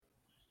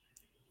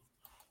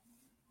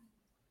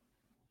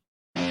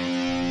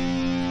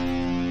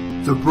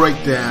The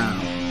Breakdown,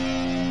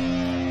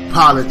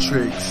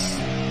 POLI-TRICKS,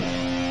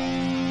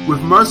 with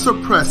Mercer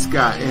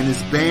Prescott and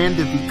his band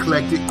of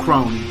eclectic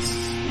cronies,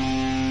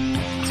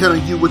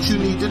 telling you what you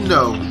need to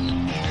know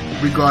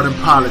regarding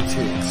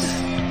politics,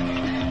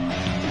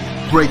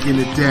 breaking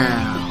it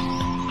down,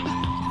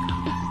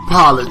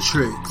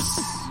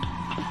 POLI-TRICKS.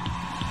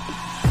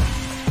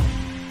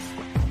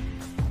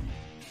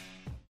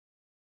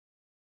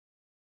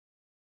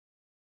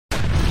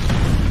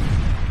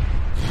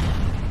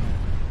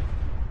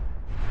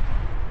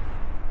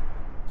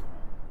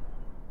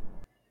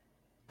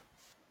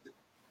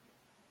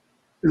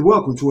 And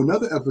welcome to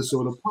another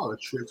episode of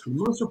POLI-TRICKS with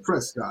Mercer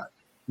Prescott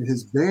and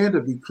his band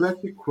of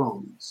eclectic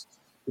cronies.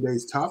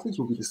 Today's topics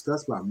will be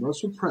discussed by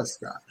Mercer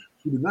Prescott.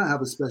 We do not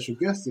have a special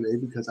guest today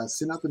because I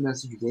sent out the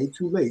message way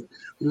too late.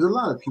 But there's a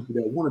lot of people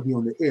that want to be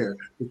on the air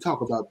to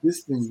talk about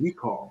this thing we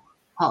call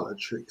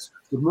POLI-TRICKS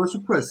with Mercer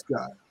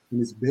Prescott and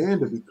his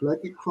band of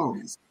eclectic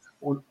cronies.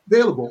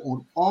 Available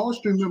on all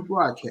streaming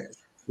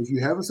broadcasts. If you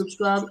haven't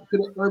subscribed to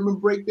the Urban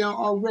Breakdown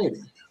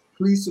already,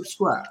 please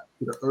subscribe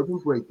to the Urban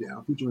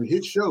Breakdown, featuring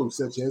hit shows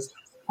such as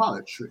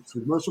POLI-TRICKS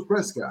with Mercer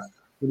Prescott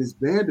and his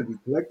band of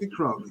eclectic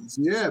cronies.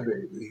 Yeah,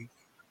 baby.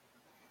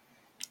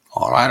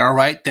 All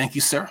right. Thank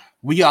you, sir.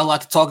 We got a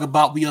lot to talk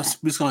about. We're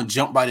just going to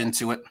jump right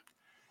into it.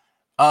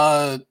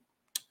 I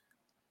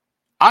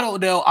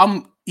don't know.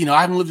 I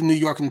haven't lived in New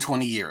York in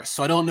 20 years,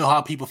 so I don't know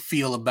how people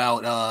feel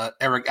about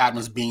Eric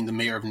Adams being the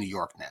mayor of New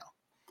York now.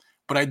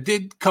 But I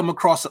did come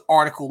across an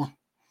article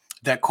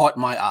that caught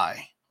my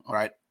eye. All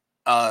right.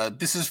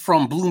 This is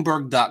from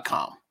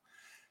Bloomberg.com.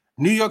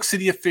 New York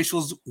City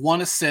officials want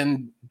to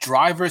send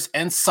drivers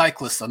and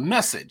cyclists a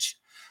message.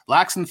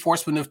 Lax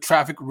enforcement of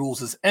traffic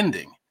rules is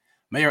ending.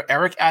 Mayor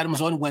Eric Adams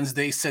on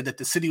Wednesday said that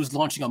the city was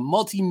launching a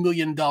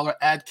multi-million-dollar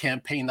ad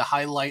campaign to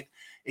highlight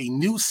a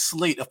new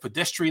slate of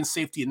pedestrian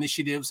safety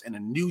initiatives and a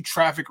new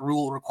traffic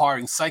rule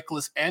requiring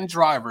cyclists and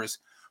drivers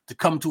to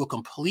come to a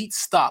complete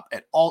stop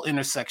at all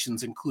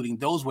intersections, including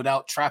those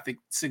without traffic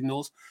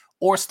signals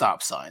or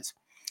stop signs.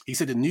 He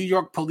said the New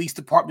York Police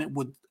Department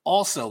would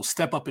also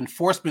step up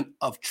enforcement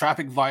of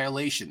traffic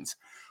violations,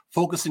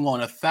 focusing on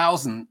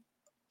 1,000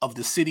 of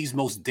the city's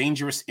most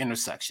dangerous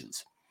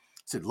intersections.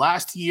 He said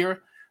last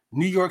year,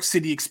 New York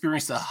City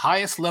experienced the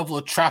highest level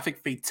of traffic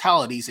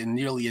fatalities in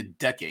nearly a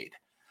decade.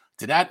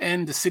 To that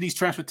end, the city's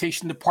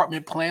transportation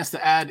department plans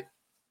to add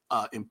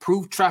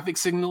improved traffic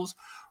signals,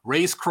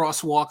 raised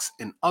crosswalks,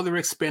 and other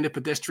expanded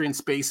pedestrian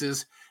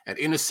spaces at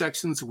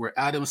intersections where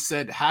Adams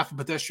said half of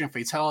pedestrian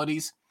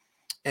fatalities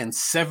and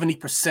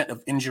 70%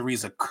 of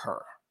injuries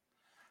occur.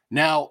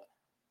 Now,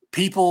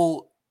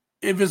 people,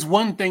 if there's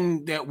one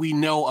thing that we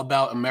know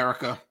about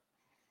America,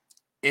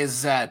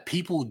 is that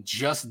people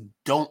just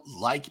don't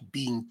like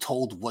being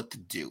told what to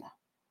do,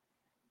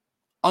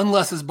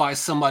 unless it's by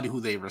somebody who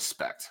they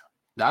respect.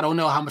 Now, I don't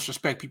know how much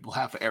respect people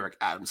have for Eric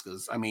Adams,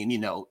 because,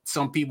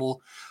 some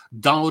people,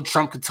 Donald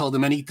Trump could tell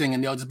them anything,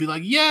 and they'll just be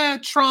like, yeah,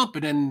 Trump,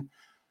 and then,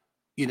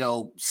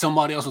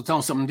 somebody else will tell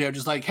them something, they're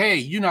just like, hey,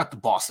 you're not the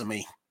boss of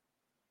me.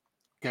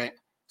 Okay,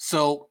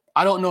 so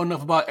I don't know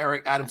enough about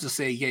Eric Adams to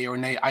say yay or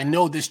nay. I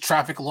know this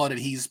traffic law that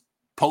he's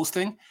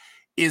posting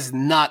is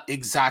not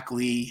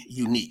exactly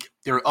unique.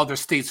 There are other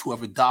states who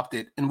have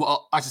adopted, and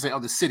I should say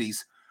other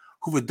cities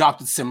who've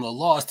adopted similar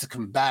laws to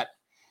combat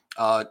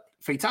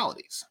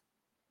fatalities.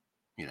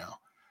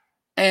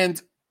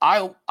 And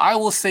I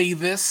will say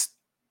this,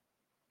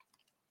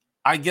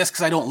 I guess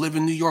because I don't live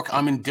in New York,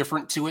 I'm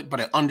indifferent to it,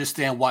 but I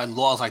understand why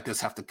laws like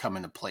this have to come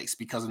into place,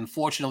 because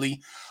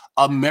unfortunately,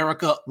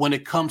 America, when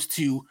it comes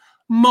to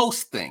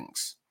most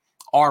things,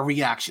 are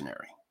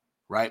reactionary,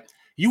 right?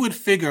 You would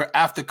figure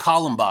after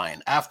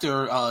Columbine,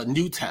 after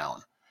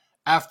Newtown,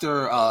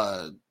 after,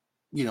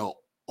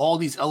 all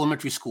these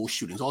elementary school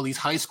shootings, all these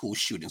high school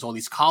shootings, all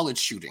these college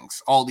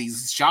shootings, all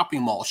these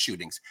shopping mall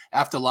shootings,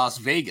 after Las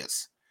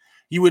Vegas,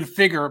 you would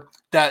figure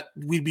that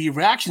we'd be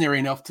reactionary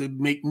enough to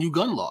make new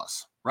gun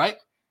laws, right?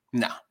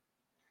 No.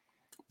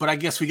 But I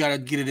guess we got to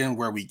get it in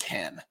where we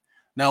can.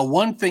 Now,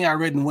 one thing I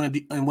read in one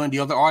of the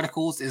other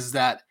articles is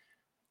that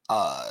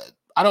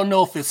I don't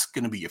know if it's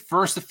going to be your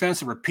first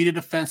offense or repeated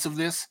offense of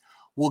this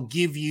will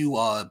give you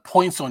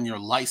points on your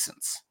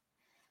license.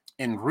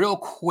 And real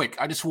quick,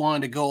 I just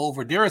wanted to go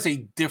over, there is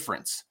a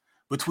difference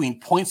between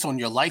points on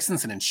your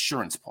license and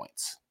insurance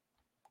points.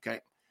 Okay.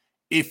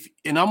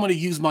 And I'm going to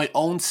use my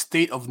own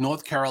state of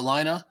North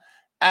Carolina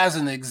as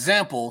an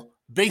example,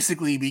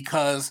 basically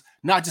because,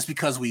 not just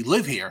because we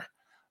live here,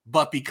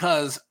 but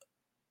because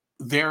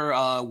their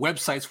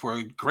websites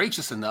were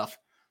gracious enough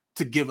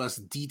to give us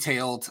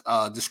detailed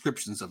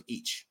descriptions of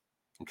each.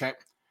 Okay.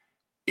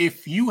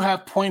 If you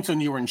have points on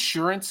your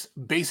insurance,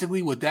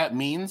 basically what that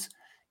means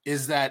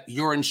is that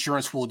your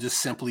insurance will just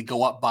simply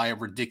go up by a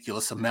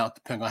ridiculous amount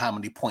depending on how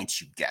many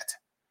points you get.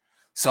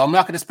 So I'm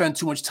not going to spend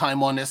too much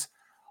time on this.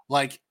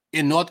 Like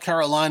in North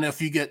Carolina, if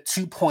you get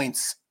 2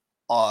 points,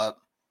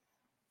 2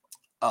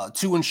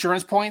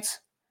 insurance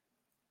points,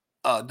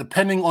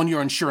 depending on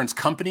your insurance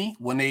company,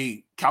 when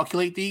they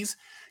calculate these,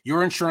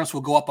 your insurance will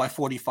go up by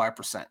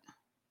 45%.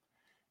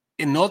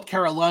 In North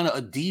Carolina,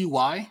 a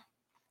DUI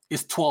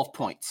is 12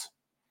 points.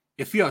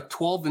 If you have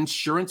 12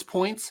 insurance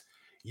points,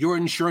 your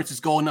insurance is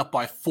going up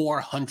by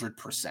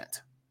 400%.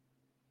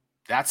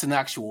 That's an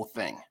actual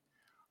thing.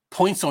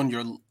 Points on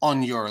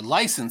your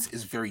license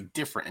is very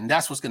different, and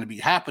that's what's going to be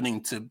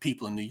happening to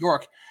people in New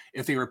York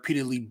if they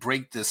repeatedly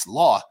break this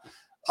law.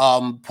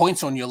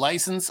 Points on your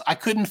license, I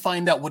couldn't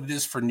find out what it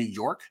is for New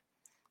York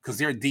because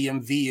their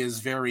DMV is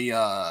very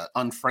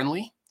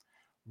unfriendly.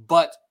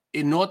 But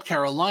in North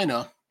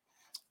Carolina,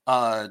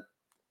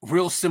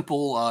 real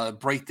simple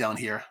breakdown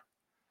here.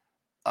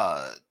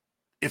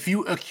 If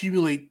you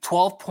accumulate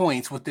 12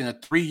 points within a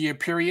 3-year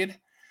period,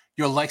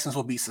 your license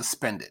will be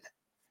suspended.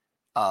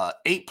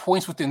 8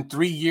 points within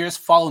 3 years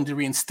following the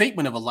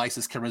reinstatement of a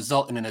license can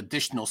result in an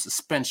additional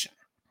suspension.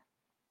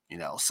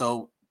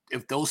 So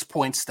if those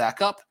points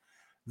stack up,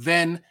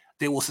 then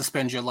they will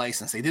suspend your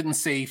license. They didn't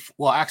say,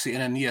 well, actually,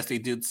 and then yes, they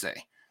did say.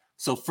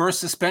 So first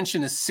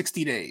suspension is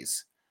 60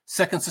 days.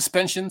 Second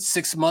suspension,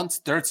 6 months.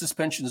 Third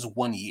suspension is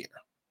 1 year.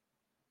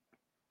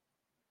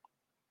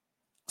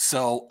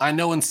 So I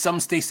know in some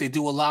states they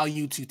do allow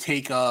you to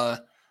take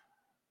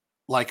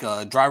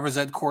driver's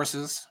ed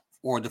courses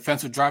or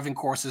defensive driving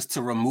courses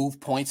to remove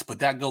points, but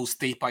that goes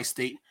state by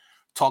state.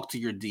 Talk to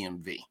your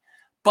DMV.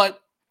 But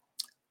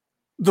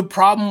the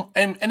problem,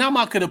 and I'm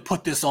not going to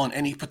put this on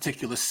any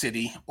particular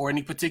city or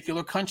any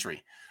particular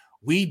country.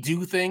 We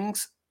do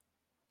things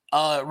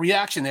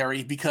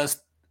reactionary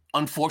because,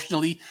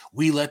 unfortunately,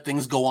 we let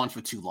things go on for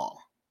too long.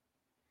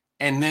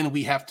 And then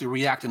we have to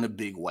react in a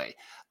big way.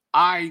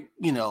 I'm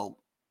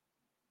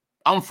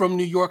from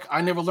New York.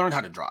 I never learned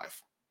how to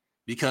drive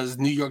because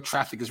New York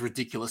traffic is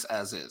ridiculous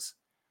as is.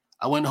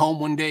 I went home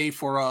one day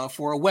for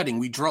a wedding.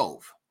 We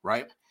drove,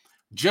 right?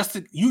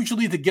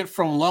 Usually to get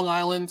from Long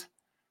Island,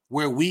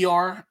 where we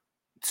are,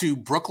 to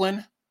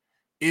Brooklyn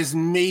is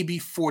maybe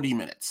 40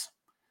 minutes.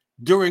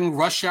 During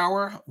rush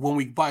hour,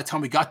 by the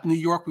time we got to New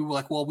York, we were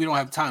like, well, we don't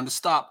have time to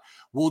stop.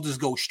 We'll just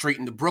go straight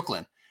into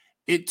Brooklyn.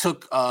 It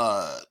took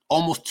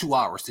almost 2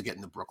 hours to get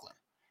into Brooklyn.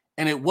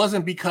 And it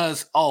wasn't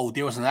because,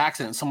 there was an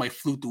accident and somebody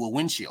flew through a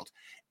windshield.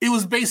 It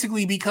was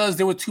basically because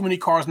there were too many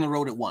cars on the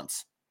road at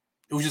once.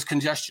 It was just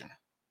congestion.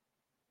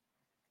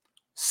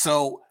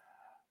 So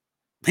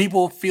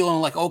people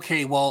feeling like,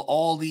 okay, well,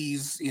 all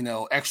these,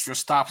 extra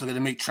stops are going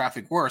to make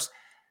traffic worse.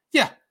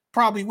 Yeah,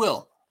 probably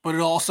will. But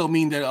it also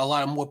means that a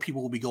lot of more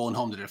people will be going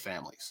home to their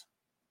families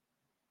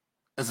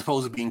as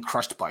opposed to being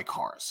crushed by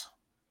cars.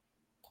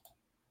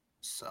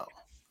 So,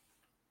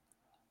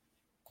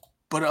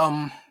 but,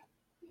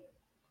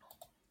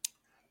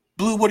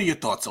 Blue, what are your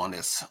thoughts on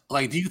this?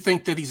 Like, do you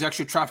think that these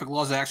extra traffic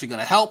laws are actually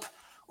going to help,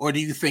 or do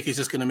you think it's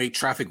just going to make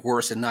traffic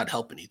worse and not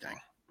help anything?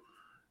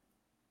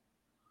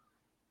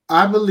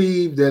 I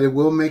believe that it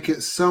will make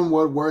it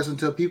somewhat worse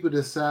until people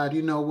decide,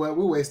 you know what,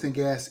 we're wasting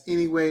gas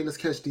anyway. Let's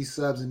catch these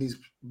subs and these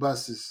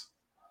buses,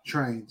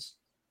 trains.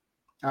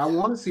 I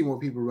want to see more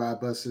people ride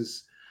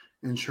buses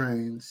and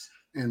trains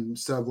and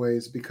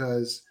subways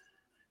because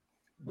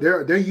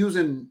they're going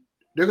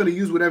to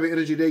use whatever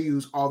energy they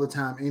use all the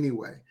time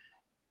anyway.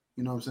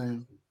 You know what I'm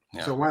saying?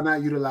 Yeah. So why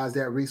not utilize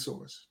that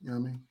resource? You know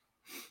what I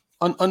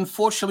mean?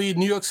 Unfortunately,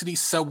 New York City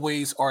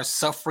subways are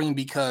suffering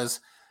because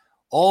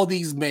all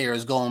these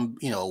mayors going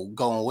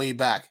way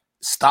back,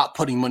 stop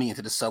putting money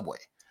into the subway.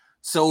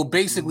 So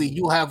basically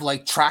you have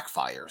like track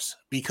fires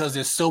because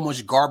there's so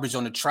much garbage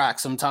on the track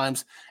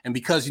sometimes. And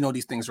because,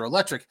 these things are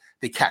electric,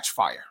 they catch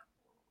fire.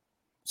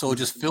 So it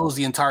just fills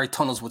the entire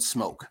tunnels with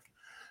smoke.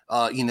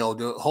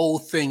 The whole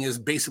thing is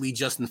basically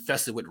just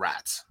infested with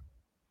rats.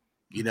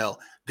 It's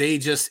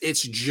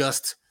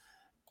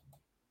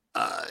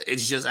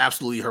just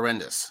absolutely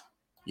horrendous,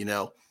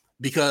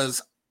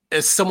 because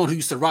as someone who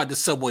used to ride the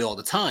subway all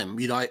the time,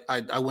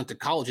 I went to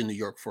college in New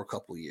York for a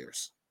couple of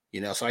years,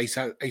 so I used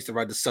to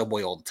ride the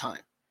subway all the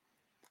time.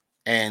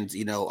 And,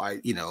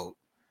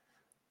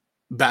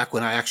 back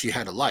when I actually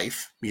had a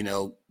life,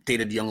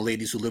 dated young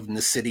ladies who lived in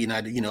the city, and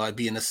I'd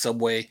be in the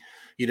subway,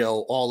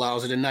 all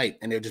hours of the night,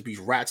 and there'd just be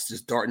rats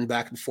just darting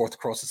back and forth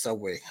across the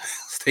subway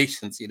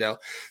stations, because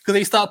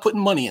they stopped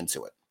putting money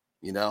into it.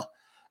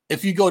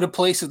 If you go to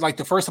places like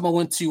the first time I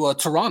went to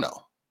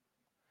Toronto,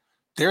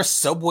 their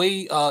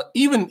subway,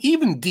 even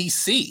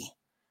DC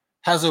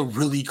has a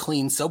really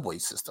clean subway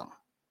system.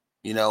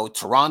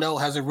 Toronto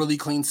has a really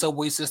clean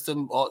subway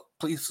system,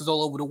 places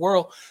all over the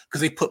world,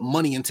 because they put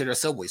money into their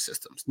subway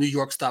systems. New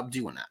York stopped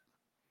doing that.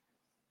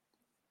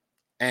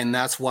 And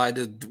that's why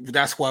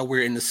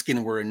we're in the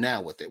skin we're in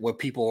now with it, where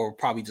people are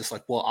probably just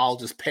like, well, I'll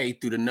just pay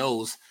through the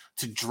nose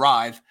to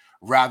drive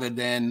rather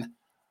than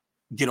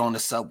get on the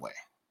subway.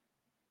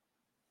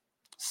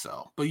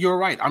 So, but you're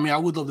right. I mean, I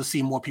would love to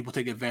see more people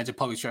take advantage of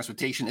public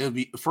transportation. It would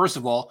be, first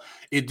of all,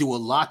 it'd do a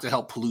lot to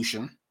help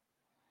pollution,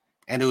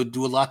 and it would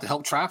do a lot to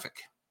help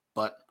traffic.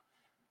 But,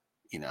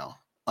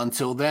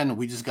 until then,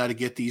 we just got to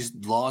get these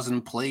laws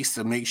in place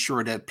to make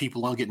sure that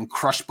people aren't getting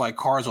crushed by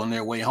cars on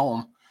their way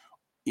home,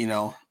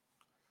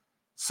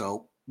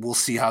 So we'll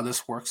see how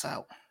this works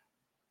out,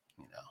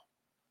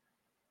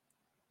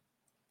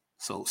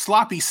 So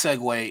sloppy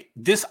segue.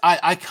 This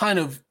I kind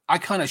of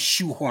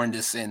shoehorned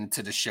this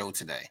into the show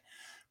today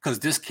because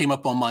this came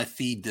up on my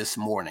feed this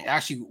morning.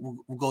 Actually,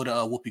 we'll go to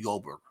Whoopi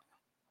Goldberg.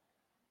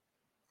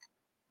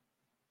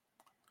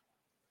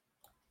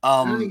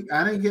 I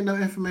didn't get no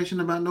information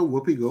about no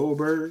Whoopi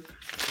Goldberg.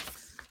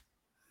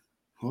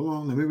 Hold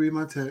on, let me read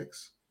my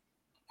text.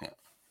 Yeah.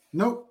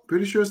 Nope,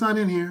 pretty sure it's not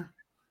in here.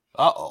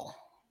 Uh-oh.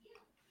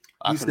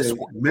 He said,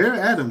 Mayor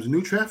Adams'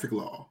 new traffic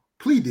law,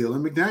 plea deal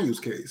in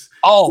McDaniel's case.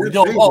 Oh,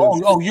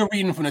 no, you're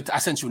reading from I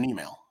sent you an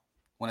email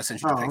when I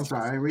sent you the picture. I'm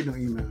sorry, I didn't read no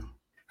email.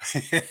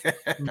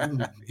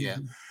 Yeah.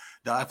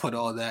 No, I put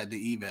all that in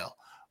the email.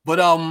 But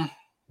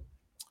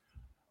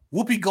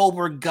Whoopi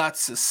Goldberg got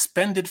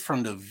suspended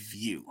from The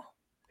View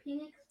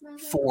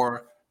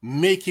for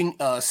making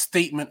a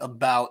statement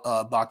about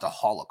the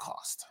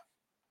Holocaust.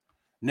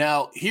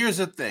 Now, here's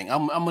the thing.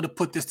 I'm going to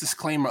put this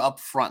disclaimer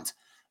up front.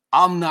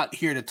 I'm not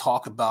here to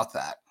talk about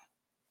that,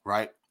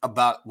 right?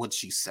 About what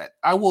she said.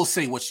 I will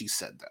say what she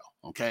said,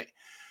 though, okay?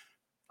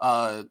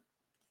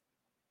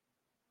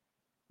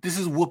 This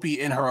is Whoopi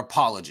in her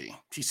apology.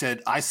 She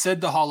said, I said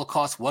the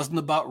Holocaust wasn't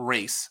about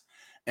race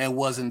and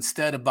was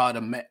instead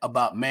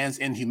about man's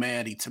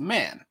inhumanity to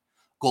man,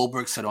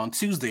 Goldberg said on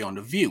Tuesday on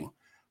The View.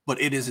 But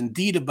it is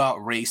indeed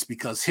about race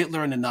because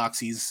Hitler and the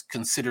Nazis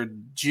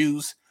considered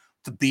Jews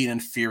to be an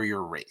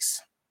inferior race.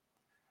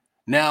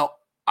 Now,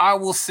 I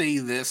will say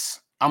this.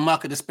 I'm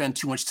not going to spend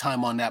too much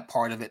time on that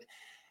part of it.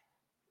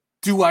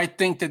 Do I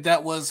think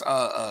that was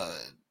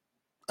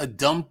a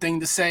dumb thing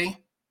to say?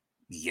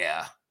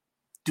 Yeah.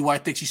 Do I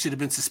think she should have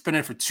been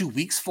suspended for 2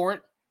 weeks for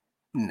it?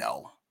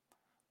 No.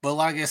 But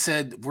like I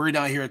said, we're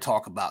not here to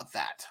talk about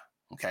that.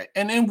 Okay.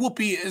 And then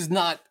Whoopi is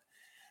not,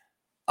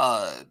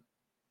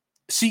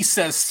 she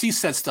said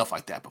stuff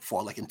like that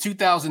before. Like in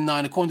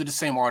 2009, according to the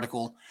same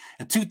article,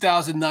 in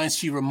 2009,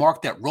 she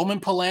remarked that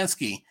Roman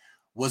Polanski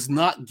was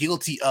not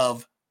guilty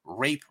of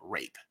rape.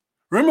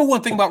 Remember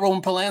one thing about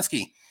Roman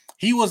Polanski?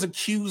 He was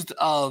accused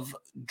of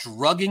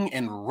drugging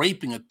and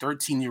raping a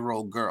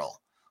 13-year-old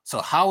girl. So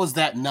how is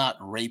that not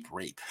rape?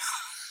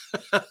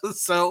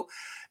 So,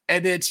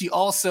 and then she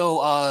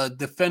also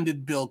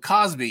defended Bill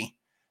Cosby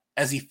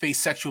as he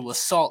faced sexual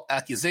assault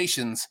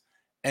accusations,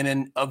 and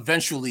then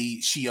eventually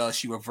she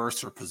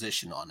reversed her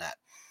position on that.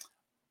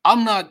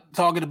 I'm not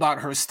talking about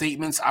her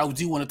statements. I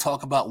do want to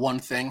talk about one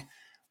thing,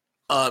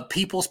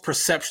 people's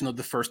perception of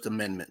the First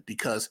Amendment,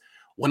 because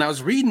when I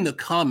was reading the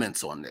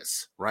comments on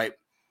this, right,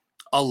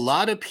 a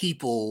lot of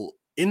people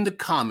in the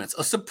comments,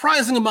 a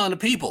surprising amount of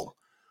people,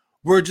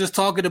 were just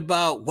talking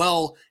about,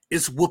 well,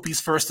 it's Whoopi's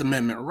First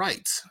Amendment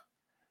rights.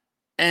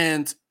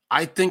 And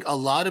I think a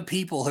lot of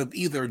people have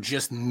either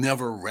just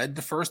never read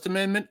the First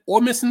Amendment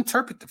or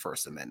misinterpret the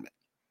First Amendment.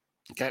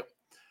 Okay.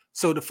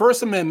 So the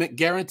First Amendment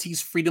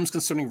guarantees freedoms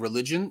concerning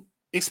religion,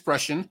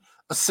 expression,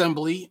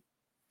 assembly,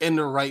 and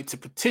the right to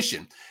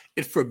petition.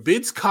 It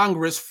forbids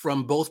Congress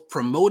from both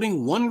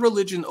promoting one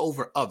religion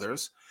over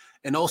others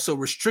and also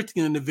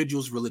restricting an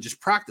individual's religious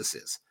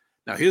practices.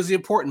 Now, here's the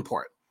important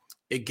part.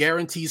 It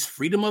guarantees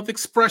freedom of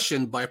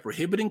expression by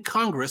prohibiting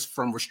Congress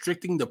from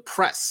restricting the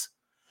press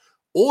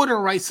or the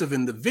rights of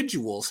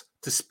individuals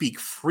to speak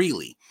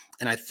freely.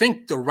 And I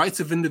think the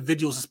rights of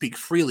individuals to speak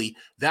freely,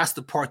 that's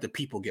the part that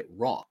people get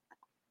wrong.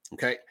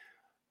 Okay?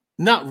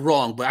 Not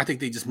wrong, but I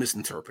think they just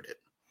misinterpret it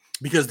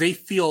because they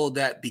feel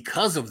that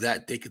because of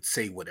that, they could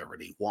say whatever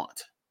they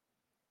want.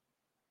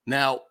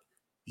 Now,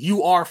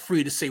 you are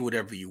free to say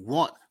whatever you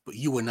want, but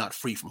you are not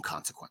free from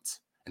consequence.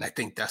 And I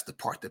think that's the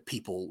part that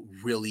people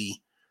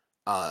really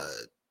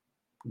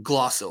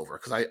gloss over,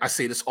 because I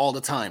say this all the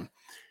time.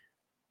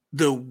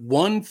 The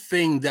one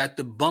thing that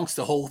debunks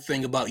the whole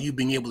thing about you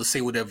being able to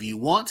say whatever you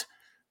want,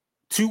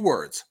 2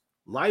 words,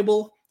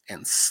 libel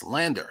and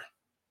slander.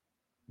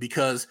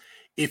 Because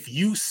if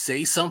you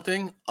say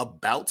something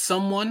about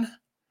someone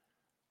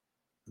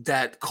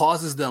that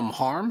causes them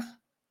harm,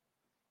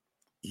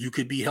 you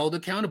could be held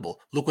accountable.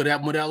 Look what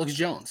happened with Alex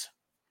Jones.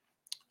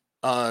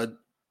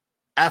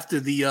 After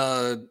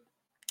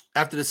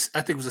this,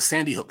 I think it was a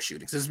Sandy Hook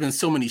shooting. There's been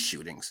so many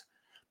shootings,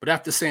 but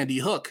after Sandy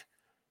Hook,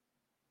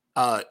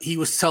 he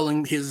was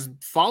telling his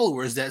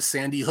followers that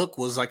Sandy Hook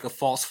was like a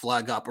false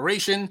flag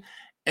operation,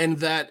 and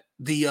that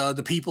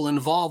the people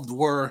involved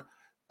were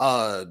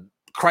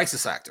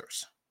crisis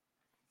actors.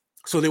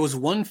 So there was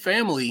one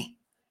family.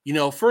 You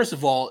know, first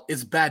of all,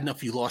 it's bad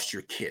enough you lost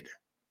your kid,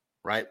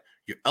 right?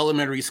 Your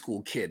elementary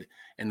school kid,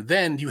 and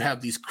then you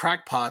have these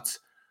crackpots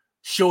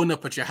showing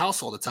up at your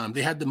house all the time.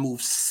 They had to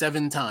move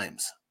 7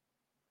 times.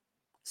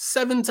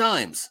 7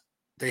 times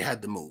they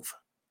had to move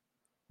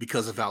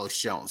because of Alex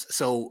Jones.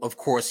 So, of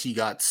course, he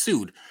got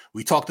sued.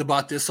 We talked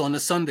about this on the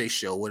Sunday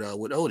show with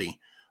Odie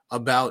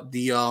about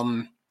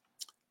the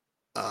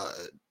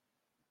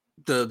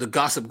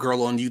gossip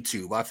girl on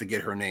YouTube. I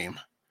forget her name,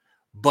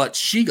 but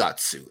she got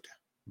sued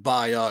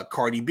by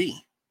Cardi B,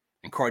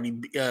 and Cardi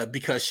B,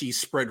 because she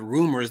spread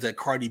rumors that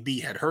Cardi B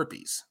had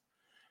herpes,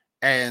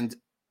 and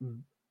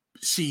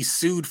she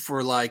sued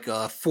for like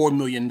 $4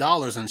 million,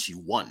 and she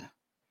won.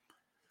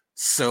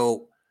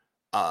 So,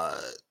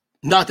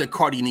 not that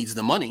Cardi needs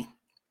the money,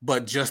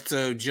 but just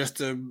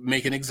to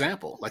make an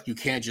example. Like, you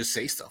can't just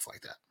say stuff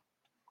like that.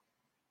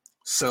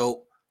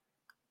 So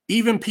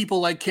Even people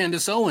like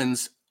Candace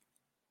Owens,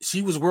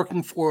 she was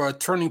working for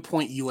Turning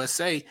Point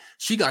USA.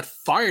 She got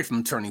fired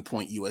from Turning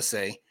Point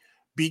USA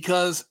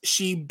because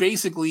she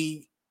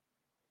basically,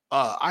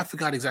 I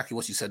forgot exactly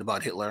what she said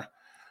about Hitler,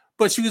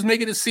 but she was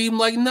making it seem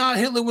like, nah,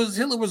 Hitler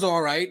was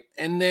all right.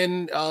 And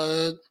then,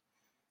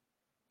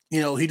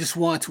 he just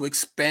wanted to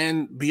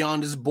expand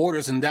beyond his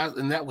borders, and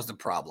that was the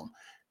problem.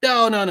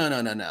 No.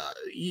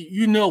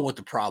 You know what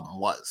the problem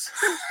was.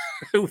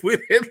 With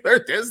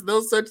Hitler, there's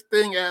no such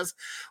thing as,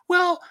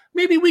 well,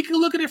 maybe we can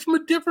look at it from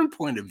a different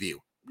point of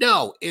view.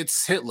 No,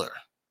 it's Hitler.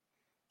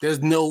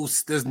 There's no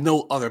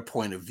other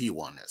point of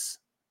view on this.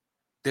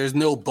 There's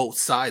no both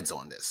sides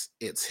on this.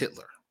 It's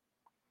Hitler.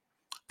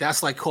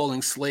 That's like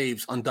calling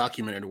slaves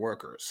undocumented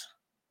workers.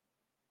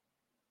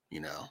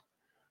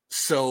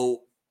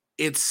 So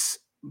it's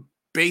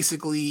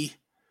basically,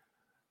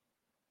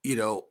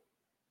 the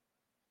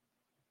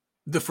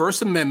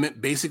First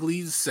Amendment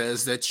basically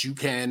says that you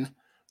can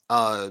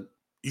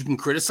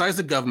criticize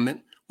the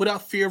government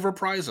without fear of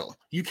reprisal.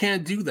 You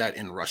can't do that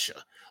in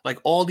Russia. Like,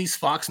 all these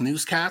Fox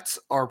News cats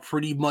are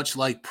pretty much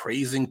like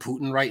praising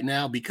Putin right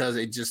now because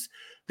they just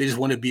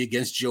want to be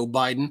against Joe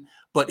Biden.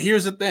 But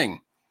here's the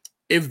thing: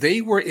 if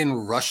they were in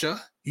Russia,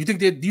 do you think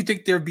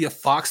there'd be a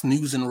Fox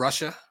News in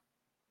Russia?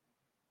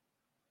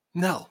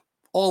 No.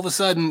 All of a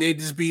sudden, they'd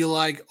just be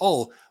like,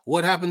 "Oh,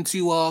 what happened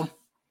to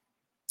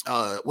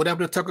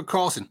Tucker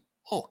Carlson?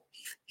 Oh,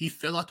 he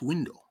fell out the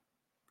window.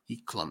 He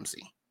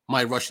clumsy."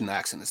 My Russian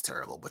accent is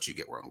terrible, but you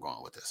get where I'm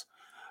going with this.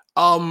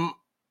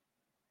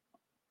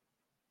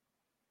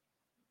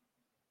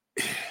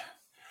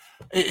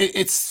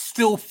 It's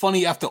still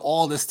funny after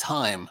all this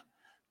time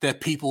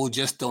that people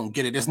just don't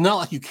get it. It's not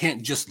like you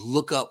can't just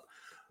look up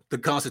the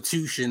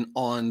Constitution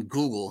on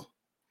Google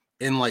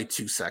in like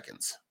 2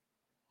 seconds.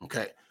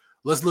 Okay,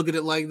 let's look at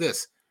it like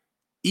this.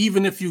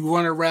 Even if you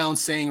run around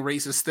saying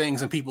racist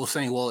things and people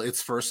saying, well,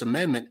 it's First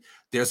Amendment,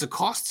 there's a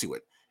cost to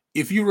it.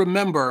 If you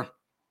remember,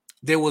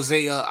 there was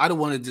I don't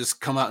want to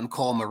just come out and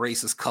call them a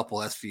racist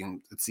couple. It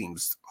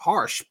seems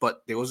harsh,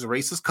 but there was a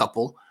racist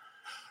couple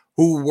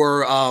who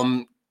were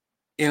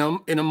in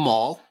a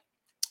mall,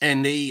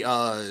 and they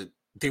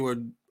were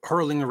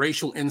hurling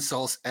racial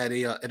insults at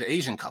an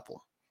Asian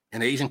couple.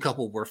 And the Asian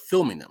couple were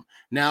filming them.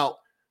 Now,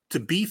 to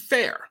be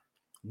fair,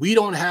 we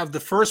don't have the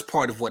first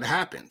part of what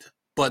happened,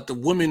 but the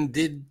woman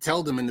did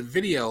tell them in the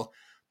video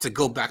to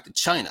go back to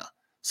China.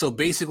 So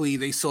basically,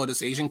 they saw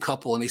this Asian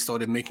couple and they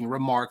started making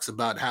remarks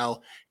about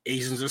how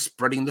Asians are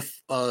spreading the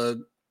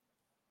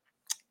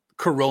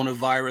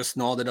coronavirus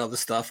and all that other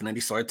stuff. And then they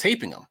started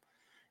taping them.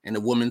 And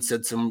the woman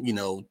said some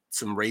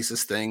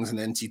racist things. And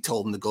then she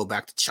told them to go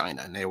back to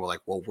China. And they were like,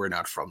 well, we're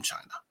not from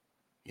China,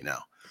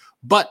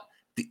 But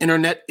the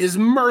internet is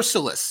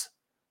merciless.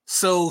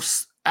 So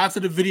after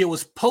the video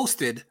was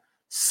posted,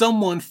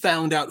 someone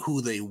found out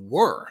who they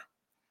were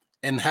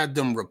and had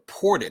them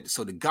reported.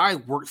 So the guy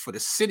worked for the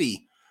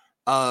city.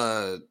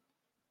 It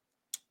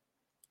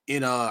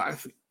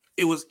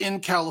was in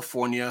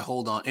California.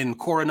 In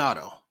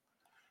Coronado,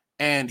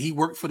 and he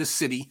worked for the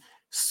city.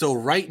 So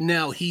right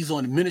now he's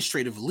on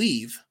administrative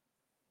leave,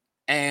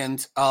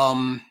 and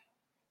pending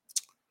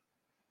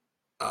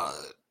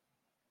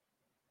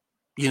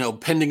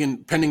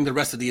the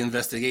rest of the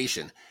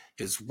investigation.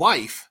 His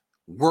wife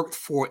worked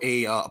for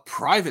a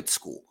private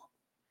school,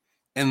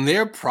 and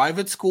their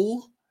private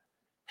school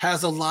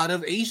has a lot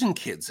of Asian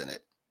kids in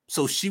it.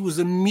 So she was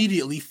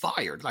immediately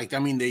fired.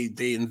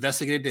 They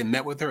investigated, they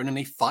met with her, and then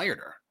they fired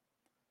her.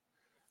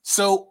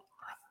 So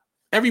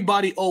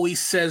everybody always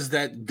says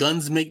that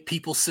guns make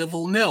people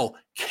civil. No,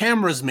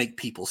 cameras make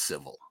people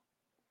civil.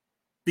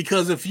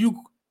 Because if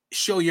you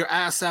show your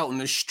ass out in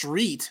the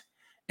street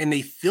and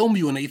they film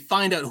you and they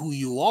find out who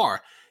you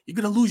are, you're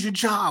going to lose your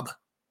job.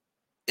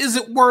 Is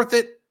it worth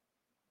it?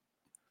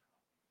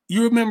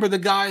 You remember the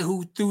guy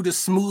who threw the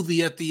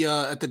smoothie at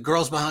the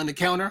girls behind the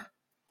counter?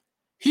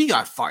 He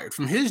got fired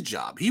from his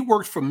job. He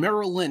worked for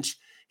Merrill Lynch.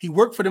 He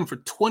worked for them for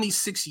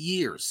 26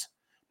 years.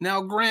 Now,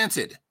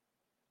 granted,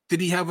 did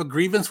he have a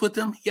grievance with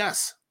them?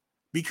 Yes,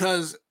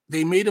 because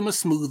they made him a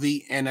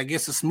smoothie, and I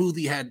guess the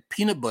smoothie had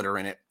peanut butter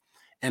in it.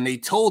 And he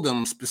told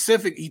them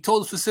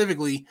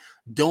specifically,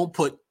 don't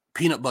put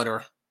peanut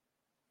butter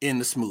in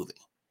the smoothie.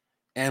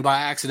 And by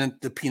accident,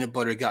 the peanut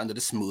butter got into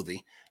the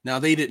smoothie. Now,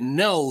 they didn't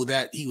know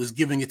that he was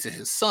giving it to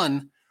his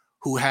son,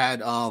 who had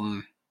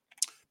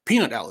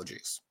peanut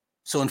allergies.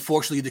 So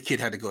unfortunately, the kid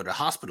had to go to the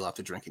hospital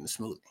after drinking the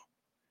smoothie.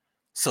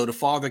 So the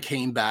father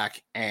came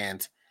back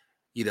and,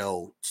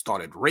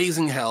 started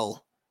raising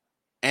hell.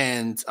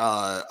 And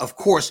of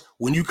course,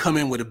 when you come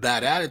in with a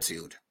bad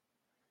attitude,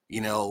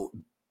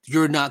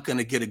 you're not going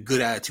to get a good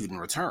attitude in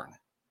return.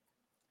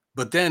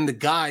 But then the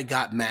guy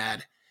got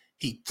mad.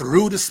 He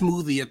threw the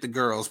smoothie at the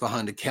girls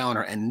behind the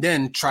counter and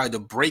then tried to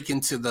break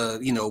into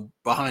the,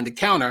 behind the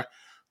counter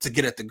to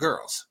get at the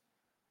girls.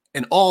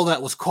 And all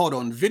that was caught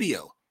on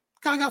video.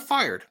 The guy got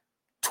fired.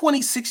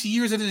 26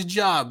 years at his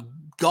job,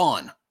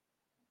 gone.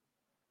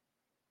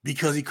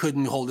 Because he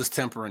couldn't hold his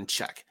temper in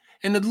check.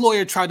 And the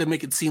lawyer tried to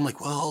make it seem like,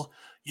 well,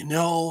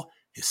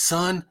 his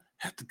son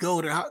had to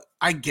go to...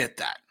 I get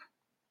that.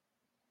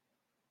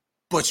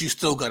 but you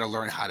still got to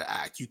learn how to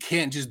act. You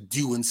can't just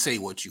do and say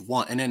what you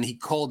want. And then he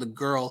called the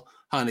girl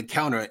on the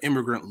counter an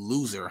immigrant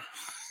loser.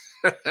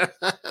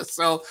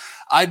 So,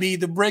 I mean,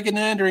 the breaking and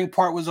entering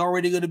part was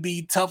already going to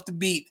be tough to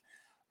beat.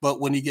 But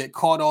when you get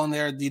caught on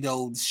there,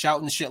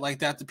 shouting shit like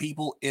that to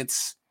people,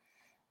 it's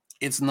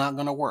not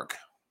going to work,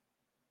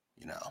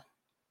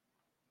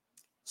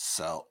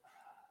 So,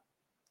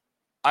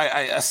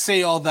 I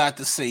say all that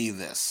to say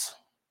this,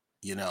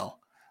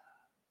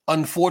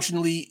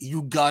 Unfortunately,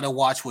 you got to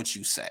watch what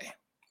you say.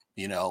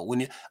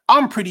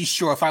 I'm pretty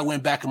sure if I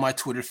went back in my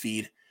Twitter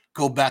feed,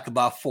 go back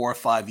about 4 or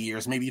 5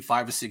 years, maybe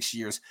 5 or 6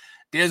 years,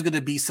 there's going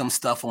to be some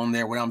stuff on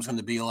there where I'm just going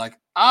to be like,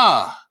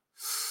 I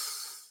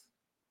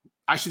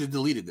should have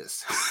deleted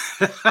this.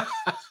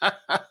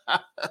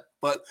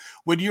 But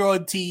when you're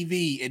on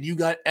TV and you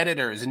got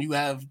editors and you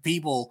have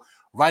people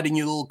writing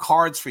you little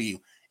cards for you,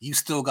 you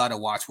still got to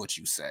watch what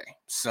you say.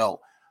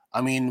 So, I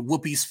mean,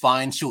 Whoopi's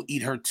fine. She'll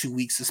eat her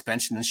 2-week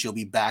suspension and she'll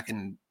be back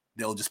and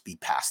they'll just be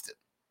past it,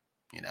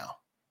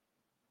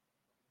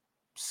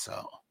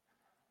 So,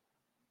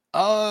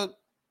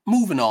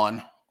 moving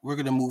on. We're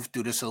going to move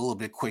through this a little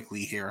bit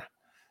quickly here.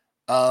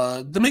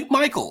 The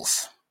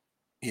McMichaels,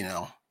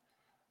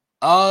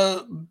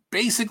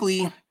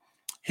 basically,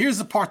 here's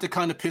the part that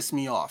kind of pissed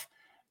me off.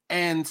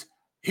 And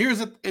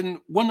and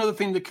one other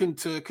thing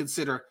to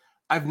consider,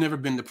 I've never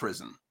been to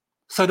prison.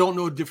 So I don't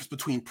know the difference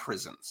between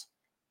prisons.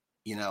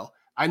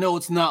 I know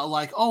it's not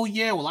like, oh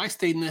yeah, well, I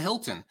stayed in the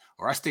Hilton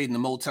or I stayed in the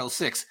Motel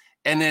 6.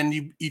 And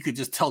then you could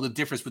just tell the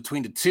difference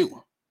between the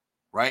two,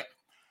 right?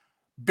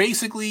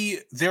 Basically,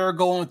 they're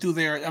going through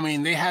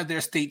they had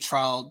their state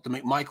trial. The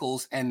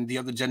McMichaels and the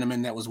other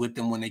gentleman that was with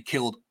them when they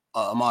killed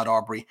Ahmaud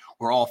Arbery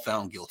were all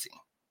found guilty,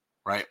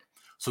 right?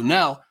 So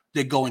now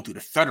they're going through the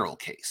federal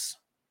case,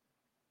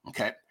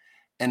 okay?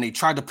 And they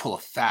tried to pull a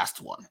fast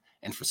one.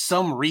 And for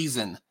some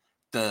reason,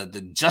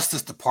 the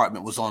Justice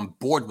Department was on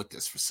board with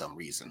this for some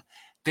reason.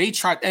 They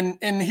tried,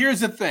 and here's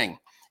the thing.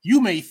 You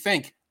may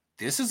think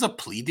this is a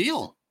plea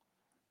deal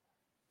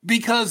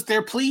because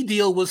their plea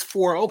deal was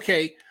for,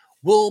 okay,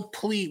 we'll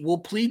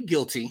plead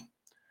guilty.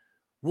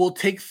 We'll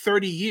take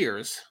 30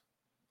 years,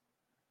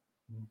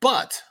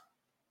 but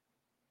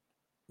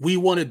we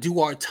want to do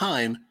our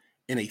time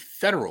in a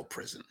federal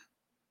prison,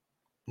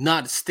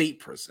 not a state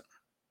prison.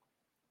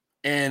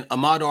 And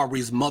Ahmaud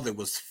Arbery's mother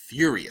was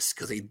furious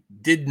because they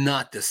did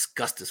not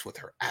discuss this with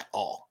her at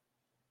all.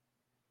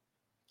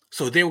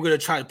 So they were going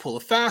to try to pull a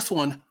fast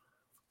one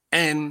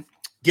and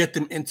get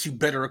them into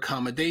better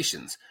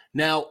accommodations.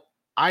 Now,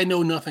 I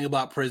know nothing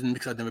about prison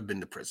because I've never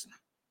been to prison.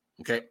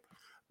 Okay.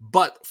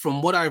 But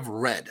from what I've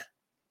read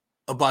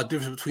about the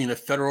difference between a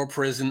federal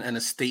prison and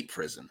a state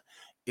prison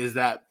is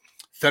that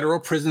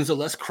federal prisons are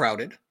less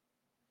crowded,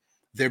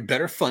 they're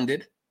better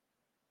funded,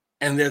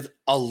 and there's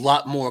a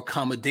lot more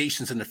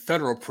accommodations in a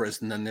federal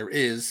prison than there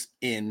is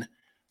in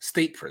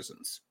state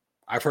prisons.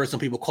 I've heard some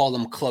people call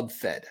them club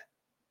fed,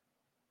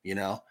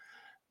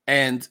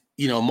 And,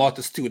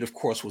 Martha Stewart, of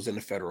course, was in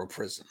a federal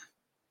prison.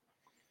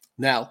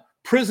 Now,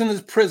 prison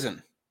is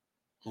prison,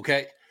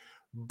 okay?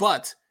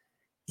 But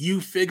you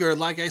figure,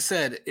 like I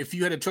said, if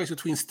you had a choice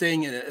between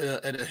staying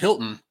at a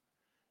Hilton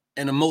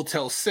and a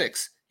Motel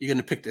 6, you're going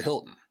to pick the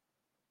Hilton.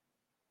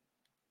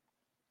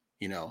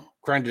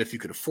 Granted, if you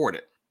could afford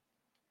it.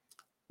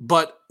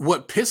 But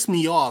what pissed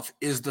me off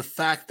is the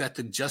fact that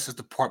the Justice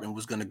Department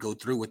was going to go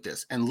through with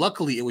this. And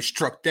luckily, it was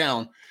struck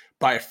down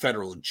by a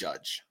federal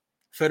judge.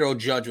 Federal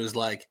judge was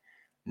like,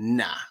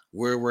 nah,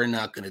 we're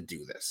not going to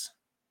do this.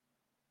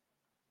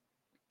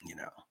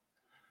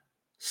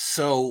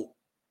 So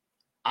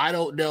I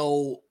don't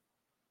know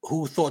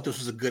who thought this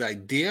was a good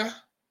idea.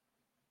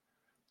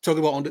 Talking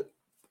about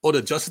on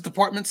the Justice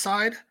Department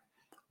side,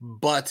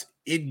 but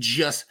it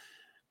just,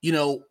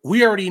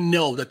 we already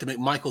know that the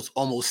McMichaels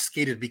almost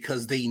skated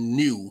because they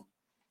knew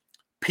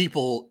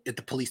people at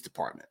the police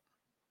department.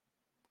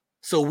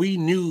 So we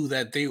knew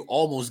that they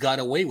almost got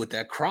away with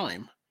that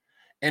crime.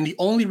 And the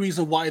only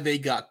reason why they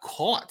got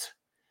caught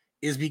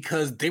is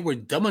because they were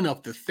dumb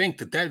enough to think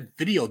that that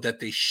video that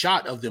they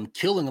shot of them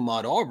killing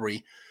Ahmaud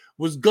Arbery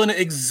was going to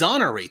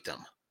exonerate them.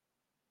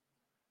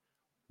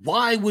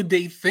 Why would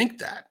they think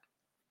that?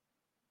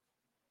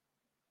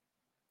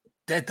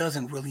 That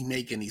doesn't really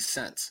make any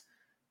sense.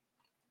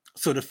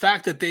 So the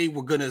fact that they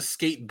were going to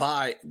skating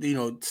by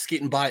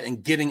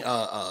and getting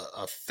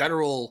a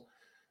federal,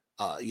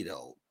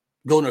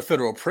 going to a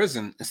federal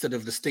prison instead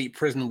of the state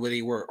prison where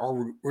they were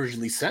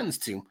originally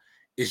sentenced to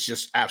is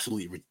just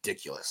absolutely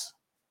ridiculous.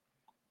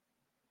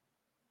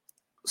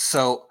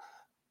 So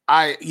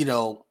I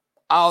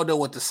don't know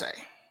what to say.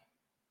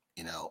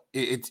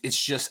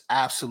 It's just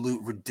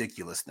absolute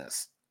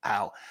ridiculousness.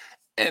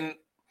 And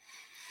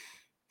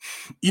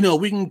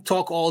we can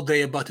talk all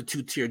day about the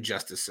two-tier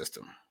justice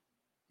system,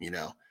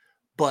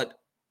 but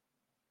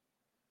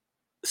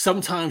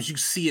sometimes you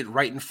see it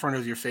right in front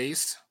of your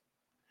face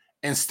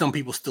and some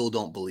people still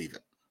don't believe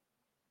it.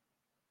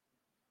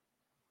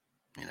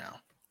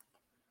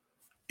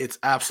 It's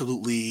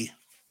absolutely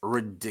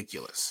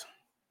ridiculous.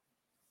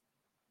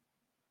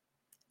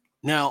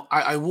 Now,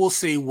 I will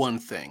say one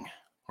thing,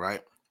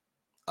 right?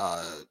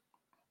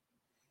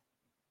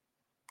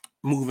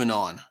 Moving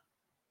on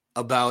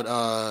about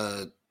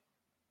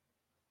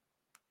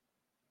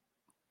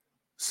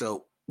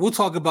so we'll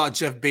talk about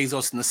Jeff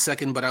Bezos in a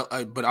second, but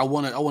I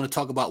want to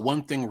talk about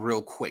one thing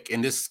real quick,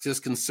 and this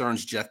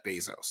concerns Jeff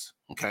Bezos.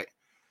 Okay,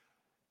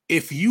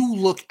 if you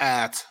look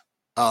at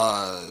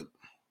I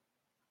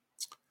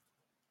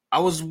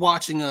was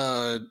watching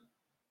a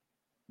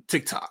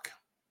TikTok,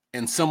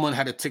 and someone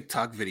had a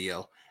TikTok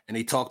video, and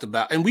they talked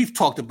about, and we've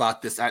talked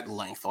about this at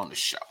length on the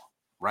show,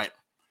 right?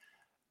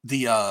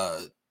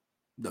 The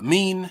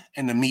mean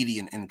and the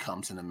median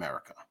incomes in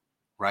America,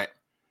 right?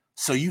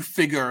 So you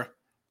figure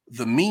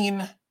the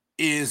mean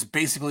is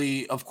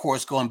basically, of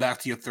course, going back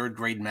to your third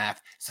grade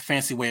math, it's a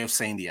fancy way of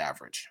saying the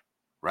average,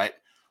 right?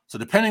 So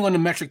depending on the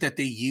metric that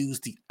they use,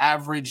 the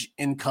average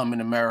income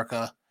in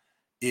America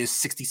is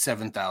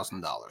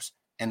 $67,000.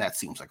 And that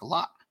seems like a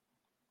lot,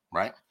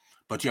 right?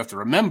 But you have to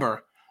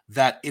remember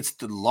that it's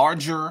the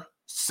larger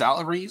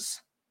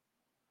salaries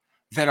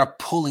that are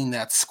pulling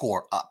that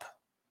score up.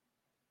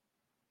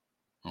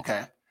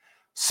 Okay.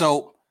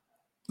 So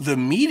the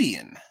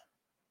median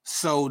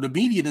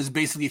is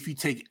basically if you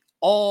take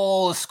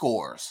all the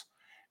scores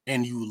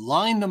and you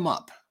line them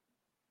up,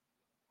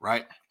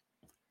 right?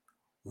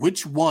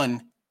 Which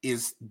one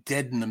is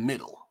dead in the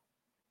middle?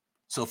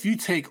 So if you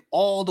take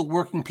all the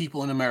working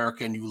people in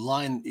America and you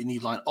line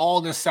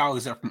all their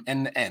salaries up from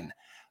end to end,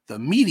 the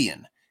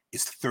median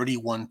is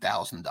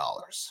 $31,000.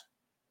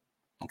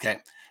 Okay.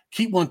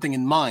 Keep one thing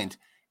in mind.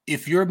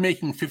 If you're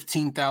making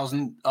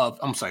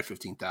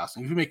 $15,000,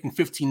 if you're making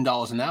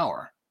 $15 an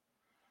hour,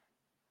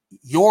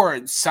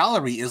 your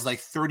salary is like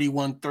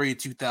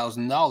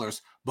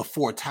 $32,000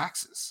 before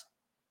taxes.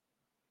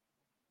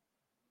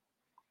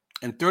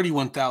 And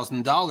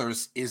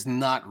 $31,000 is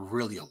not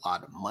really a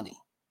lot of money.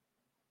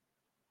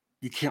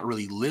 You can't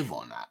really live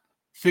on that.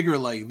 Figure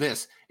like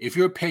this. If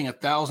you're paying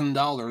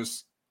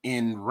 $1,000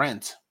 in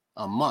rent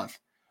a month,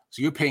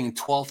 so you're paying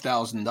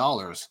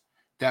 $12,000,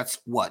 that's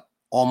what?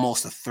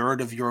 Almost a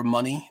third of your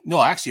money?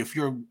 No, actually, if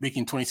you're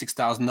making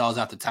 $26,000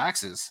 after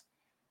taxes,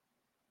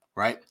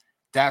 right?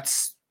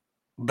 That's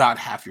about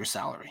half your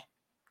salary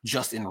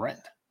just in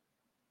rent.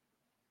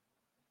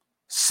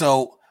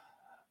 So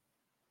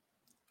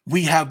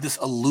we have this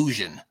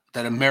illusion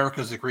that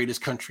America is the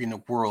greatest country in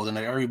the world and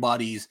that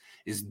everybody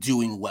is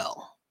doing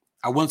well.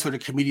 I once heard a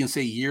comedian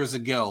say years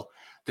ago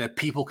that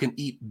people can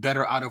eat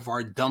better out of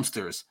our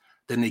dumpsters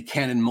than they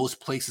can in most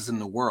places in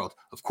the world.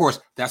 Of course,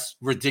 that's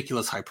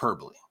ridiculous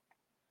hyperbole.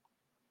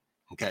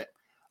 Okay.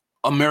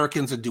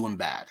 Americans are doing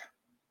bad.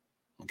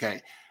 Okay.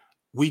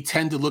 We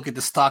tend to look at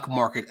the stock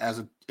market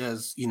as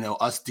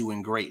us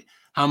doing great.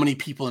 How many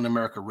people in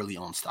America really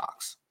own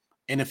stocks?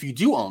 And if you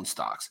do own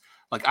stocks,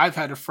 like I've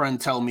had a friend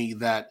tell me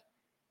that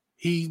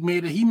he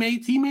made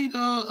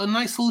a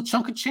nice little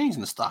chunk of change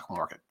in the stock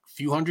market, a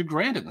few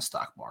 $100,000 in the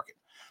stock market.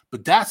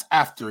 But that's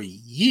after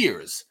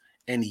years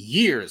and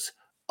years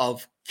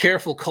of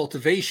careful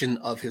cultivation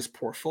of his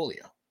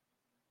portfolio.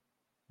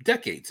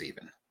 Decades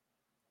even,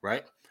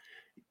 right?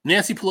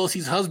 Nancy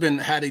Pelosi's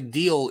husband had a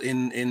deal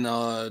in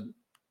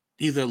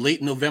either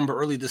late November,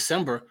 early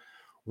December,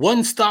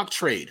 one stock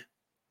trade,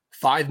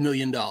 $5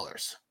 million.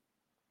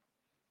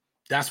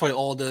 That's why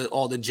all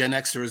the Gen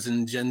Xers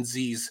and Gen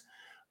Zs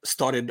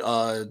started.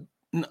 The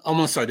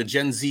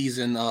Gen Zs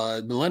and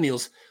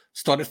millennials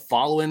started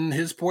following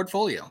his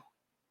portfolio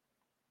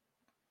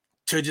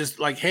to just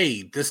like,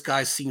 hey, this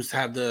guy seems to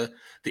have the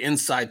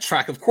inside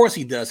track. Of course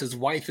he does. His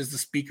wife is the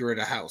speaker of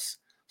the house,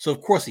 so of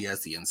course he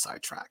has the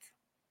inside track.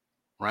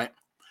 Right.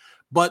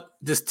 But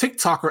this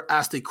TikToker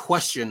asked a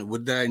question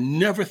that I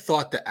never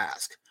thought to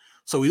ask.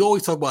 So we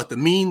always talk about the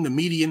mean, the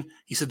median.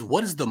 He said,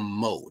 what is the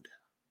mode?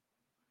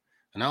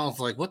 And I was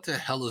like, what the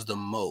hell is the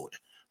mode?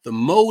 The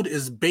mode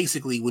is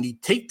basically when you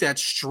take that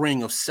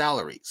string of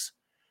salaries,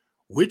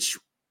 which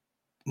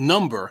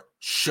number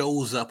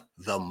shows up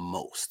the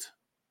most.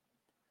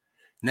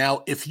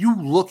 Now, if you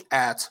look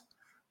at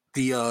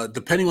the,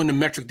 depending on the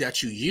metric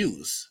that you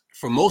use,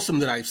 for most of them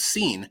that I've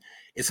seen,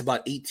 it's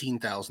about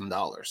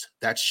 $18,000.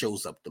 That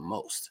shows up the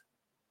most.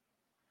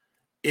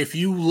 If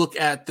you look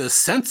at the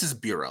Census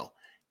Bureau,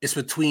 it's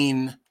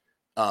between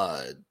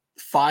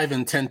 $5,000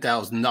 and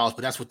 $10,000, but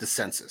that's with the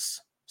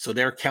census. So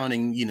they're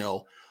counting,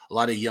 a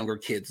lot of younger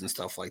kids and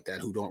stuff like that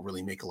who don't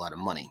really make a lot of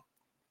money.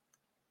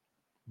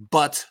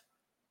 But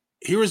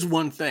here's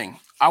one thing.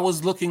 I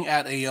was looking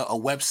at a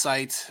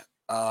website.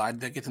 Did I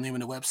get the name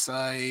of the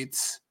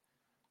website?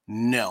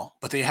 No,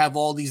 but they have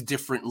all these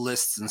different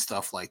lists and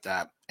stuff like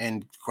that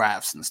and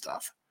graphs and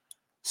stuff.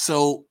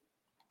 So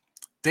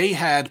they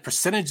had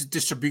percentage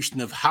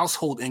distribution of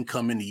household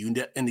income in the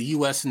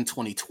U.S. in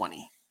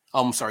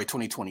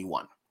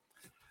 2021.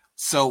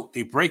 So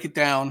they break it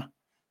down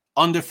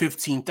under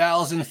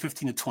 15,000,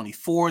 15 to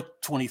 24,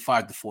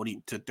 25 to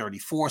 40 to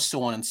 34,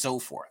 so on and so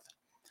forth.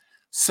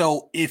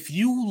 So if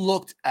you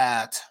looked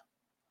at,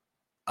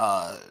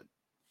 and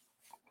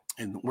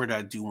where did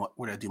I do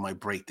my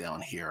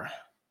breakdown here?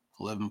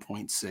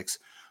 11.6.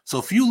 So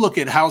if you look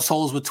at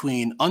households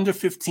between under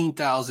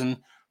 15,000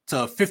 to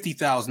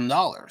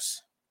 $50,000,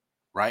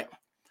 right?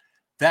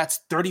 That's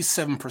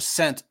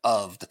 37%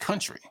 of the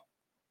country.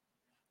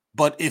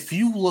 But if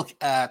you look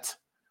at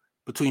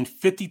between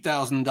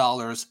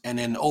 $50,000 and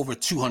then over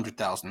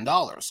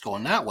 $200,000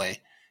 going that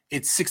way,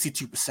 it's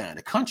 62% of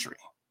the country.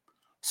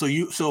 So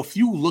if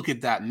you look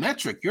at that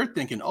metric, you're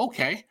thinking,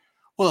 okay,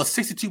 well,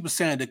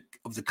 62%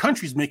 of the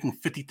country is making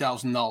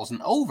 $50,000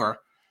 and over.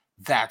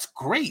 That's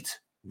great.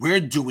 We're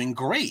doing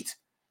great.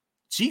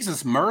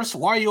 Jesus, Merce,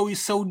 why are you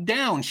always so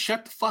down?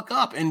 Shut the fuck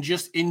up and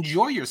just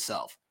enjoy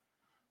yourself.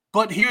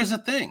 But here's the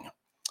thing.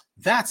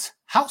 That's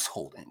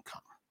household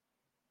income.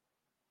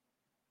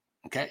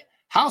 Okay?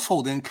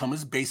 Household income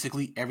is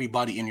basically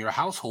everybody in your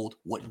household,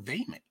 what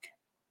they make.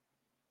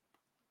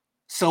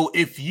 So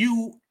if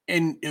you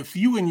and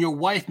your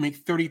wife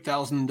make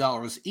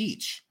 $30,000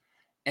 each,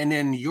 and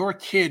then your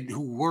kid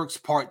who works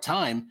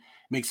part-time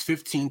makes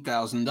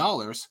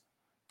 $15,000,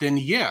 then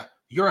yeah,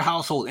 your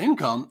household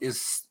income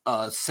is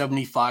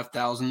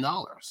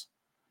 $75,000.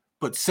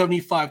 But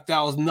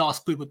 $75,000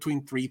 split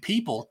between 3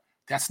 people,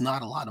 that's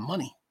not a lot of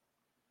money.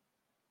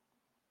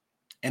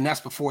 And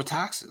that's before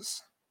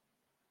taxes.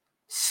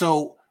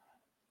 So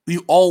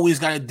you always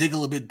got to dig a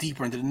little bit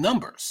deeper into the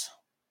numbers,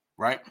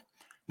 right?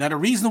 Now, the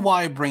reason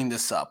why I bring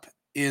this up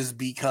is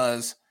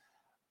because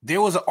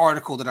there was an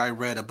article that I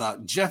read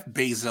about Jeff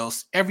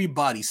Bezos,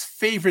 everybody's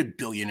favorite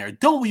billionaire.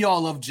 Don't we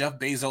all love Jeff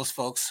Bezos,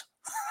 folks?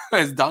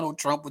 As Donald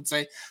Trump would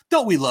say,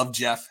 don't we love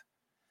Jeff?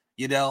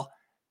 He's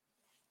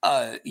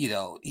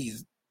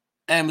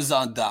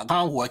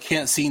Amazon.com, who I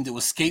can't seem to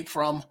escape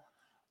from.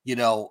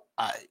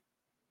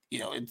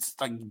 It's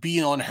like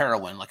being on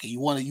heroin. Like you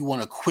want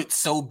to quit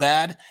so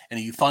bad, and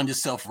you find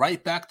yourself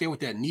right back there with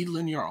that needle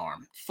in your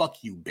arm. Fuck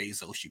you,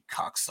 Bezos, you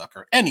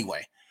cocksucker.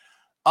 Anyway,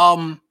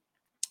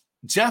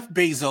 Jeff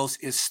Bezos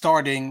is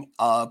starting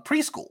a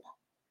preschool,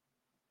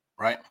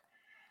 right?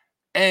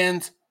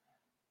 And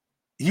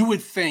you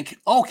would think,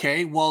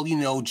 okay, well,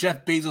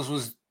 Jeff Bezos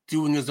was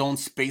doing his own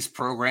space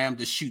program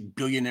to shoot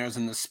billionaires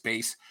into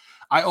space.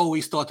 I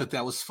always thought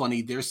that was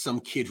funny. There's some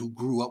kid who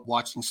grew up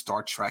watching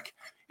Star Trek,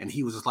 and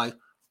he was like,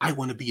 I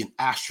want to be an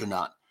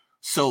astronaut.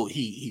 So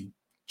he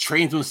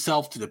trains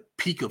himself to the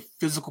peak of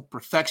physical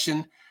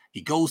perfection.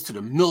 He goes to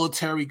the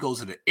military, goes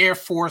to the Air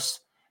Force.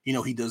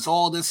 He does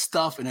all this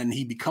stuff, and then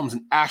he becomes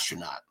an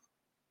astronaut,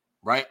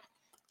 right?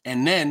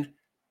 And then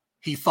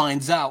he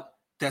finds out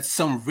that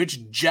some rich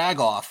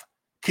jagoff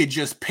could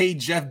just pay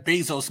Jeff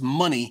Bezos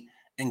money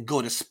and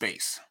go to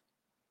space.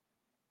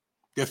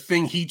 The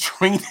thing he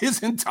trained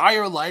his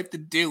entire life to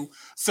do,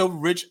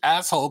 some rich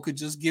asshole could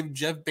just give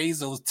Jeff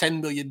Bezos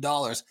 $10 million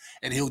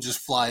and he'll just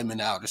fly him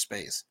into outer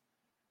space,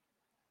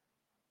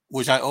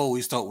 which I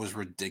always thought was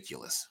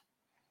ridiculous.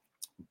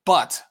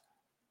 But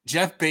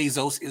Jeff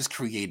Bezos is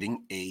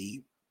creating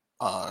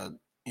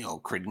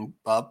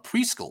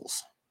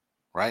preschools,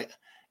 right?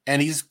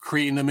 And he's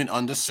creating them in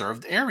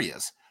underserved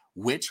areas,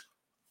 which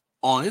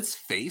on its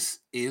face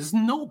is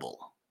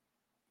noble,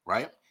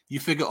 right?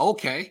 You figure,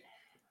 okay,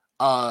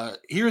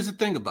 here's the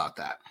thing about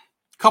that.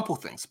 Couple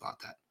things about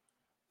that.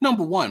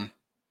 Number one,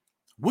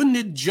 wouldn't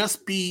it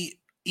just be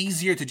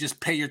easier to just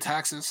pay your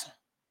taxes?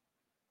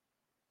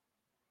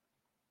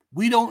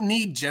 We don't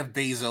need Jeff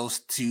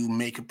Bezos to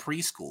make a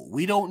preschool.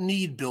 We don't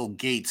need Bill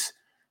Gates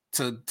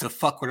to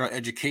fuck with our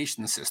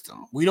education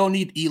system. We don't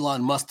need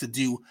Elon Musk to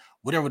do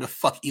whatever the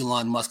fuck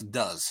Elon Musk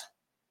does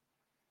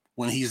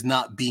when he's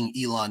not being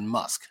Elon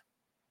Musk.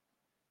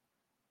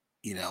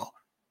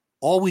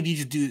 All we need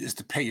you to do is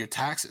to pay your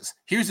taxes.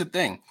 Here's the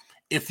thing.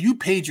 If you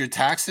paid your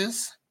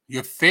taxes,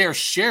 your fair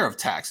share of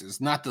taxes,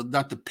 not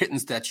the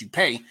pittance that you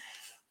pay,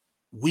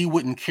 we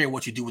wouldn't care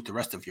what you do with the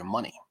rest of your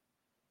money.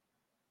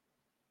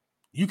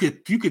 You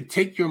could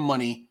take your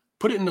money,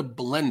 put it in a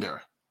blender,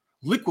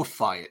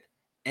 liquefy it,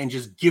 and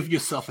just give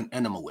yourself an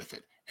enema with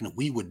it, and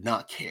we would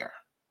not care.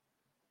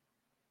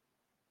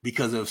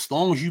 Because as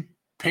long as you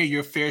pay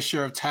your fair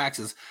share of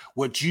taxes,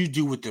 what you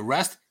do with the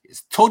rest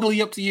is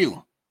totally up to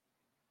you.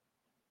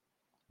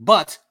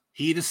 But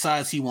he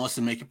decides he wants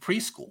to make a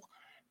preschool,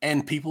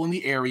 and people in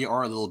the area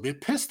are a little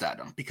bit pissed at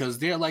him because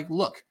they're like,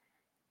 look,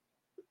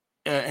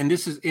 and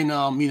this is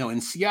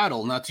in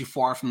Seattle, not too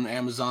far from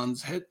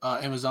Amazon's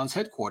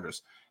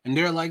headquarters. And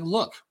they're like,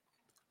 look,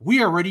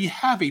 we already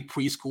have a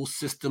preschool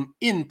system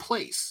in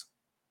place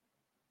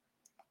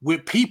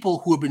with people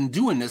who have been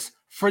doing this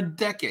for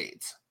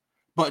decades.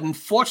 But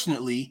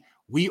unfortunately,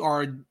 we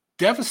are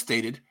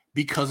devastated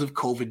because of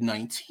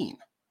COVID-19.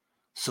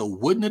 So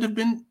wouldn't it have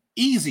been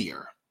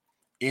easier,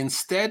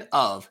 instead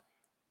of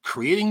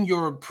creating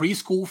your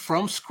preschool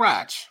from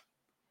scratch,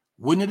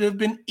 wouldn't it have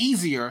been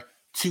easier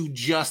to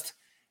just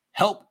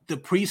help the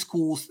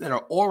preschools that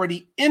are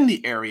already in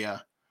the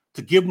area,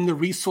 to give them the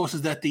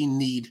resources that they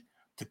need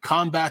to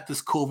combat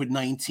this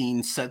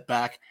COVID-19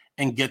 setback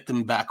and get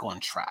them back on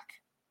track?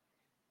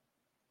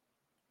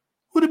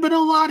 Would have been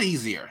a lot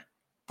easier.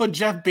 But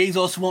Jeff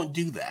Bezos won't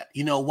do that.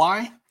 You know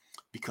why?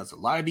 Because a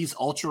lot of these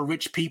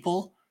ultra-rich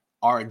people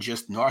are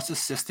just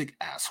narcissistic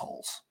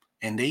assholes.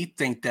 And they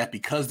think that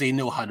because they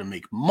know how to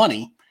make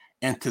money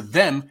And to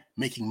them,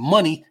 making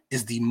money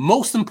is the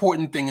most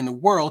important thing in the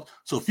world.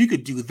 So if you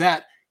could do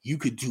that, you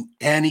could do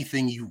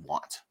anything you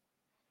want.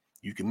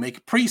 You can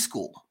make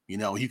preschool,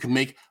 you can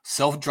make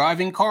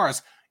self-driving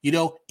cars.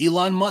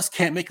 Elon Musk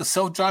can't make a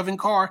self-driving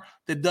car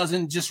that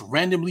doesn't just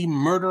randomly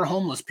murder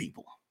homeless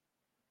people.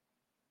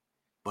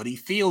 But he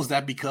feels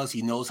that because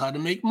he knows how to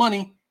make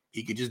money,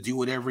 he could just do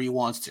whatever he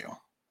wants to.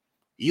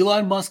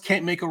 Elon Musk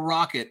can't make a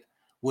rocket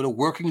with a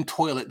working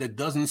toilet that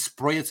doesn't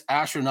spray its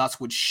astronauts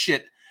with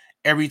shit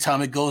every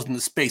time it goes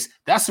into space.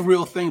 That's a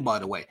real thing, by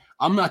the way.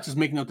 I'm not just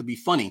making it up to be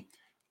funny.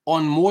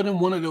 On more than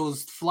one of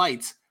those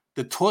flights,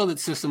 the toilet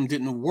system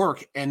didn't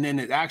work, and then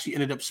it actually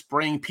ended up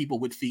spraying people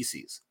with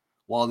feces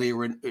while they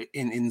were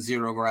in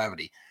zero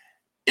gravity.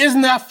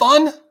 Isn't that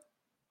fun?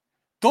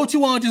 Don't you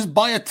want to just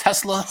buy a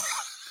Tesla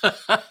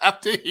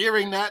after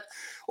hearing that,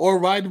 or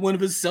ride one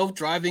of his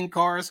self-driving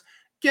cars?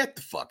 Get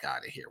the fuck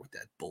out of here with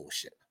that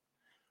bullshit.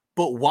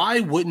 But why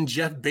wouldn't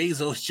Jeff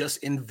Bezos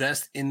just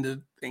invest in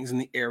the things in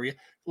the area?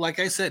 Like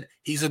I said,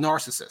 he's a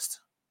narcissist.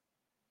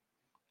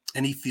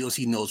 And he feels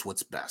he knows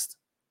what's best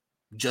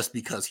just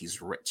because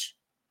he's rich.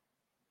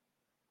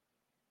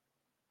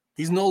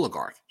 He's an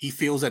oligarch. He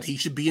feels that he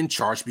should be in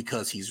charge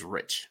because he's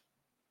rich.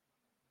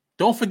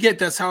 Don't forget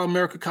that's how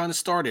America kind of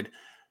started.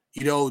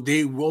 They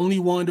only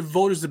wanted the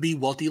voters to be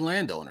wealthy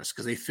landowners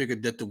because they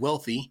figured that the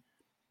wealthy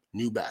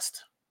knew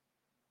best.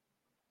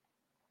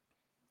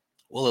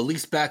 Well, at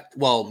least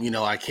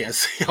I can't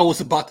say. I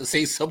was about to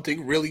say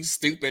something really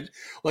stupid.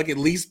 Like, at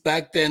least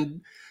back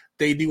then,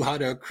 they knew how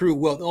to accrue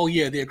wealth. Oh,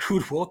 yeah, they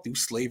accrued wealth through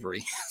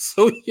slavery.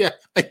 So, yeah,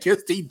 I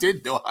guess they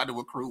did know how to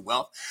accrue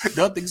wealth.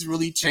 Nothing's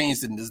really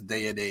changed in this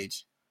day and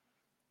age.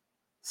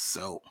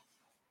 So,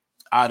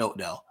 I don't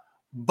know.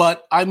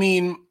 But, I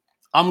mean,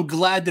 I'm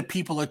glad that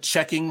people are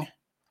checking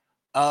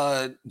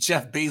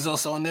Jeff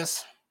Bezos on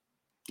this,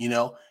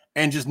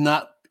 and just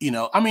not,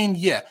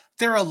 yeah,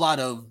 there are a lot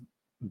of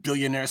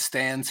billionaire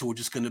stands who are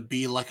just going to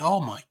be like,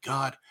 oh my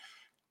God,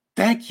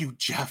 thank you,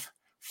 Jeff.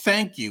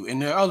 Thank you. And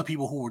there are other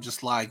people who are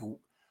just like,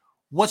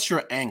 what's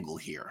your angle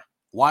here?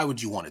 Why would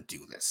you want to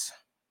do this?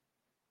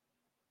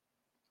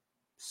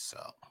 So,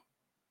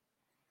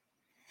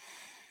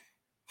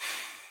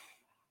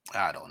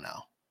 I don't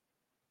know.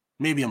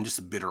 Maybe I'm just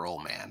a bitter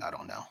old man. I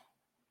don't know.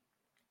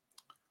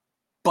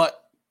 But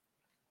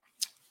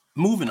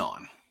moving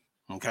on.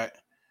 Okay.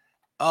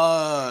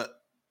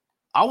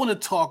 I want to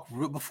talk,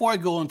 before I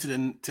go into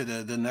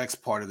the next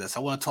part of this, I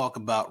want to talk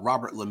about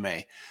Robert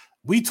LeMay.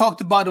 We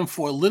talked about him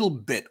for a little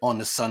bit on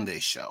the Sunday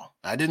show.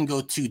 I didn't go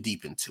too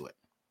deep into it,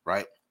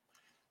 right?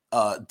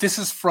 This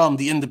is from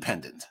The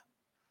Independent.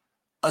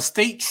 A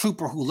state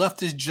trooper who left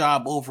his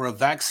job over a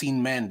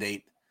vaccine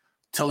mandate,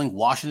 telling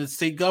Washington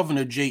State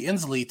Governor Jay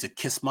Inslee to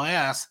kiss my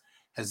ass,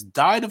 has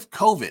died of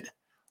COVID.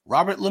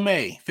 Robert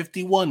LeMay,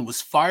 51,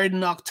 was fired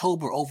in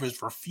October over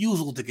his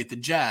refusal to get the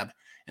jab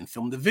and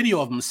filmed a video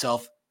of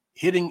himself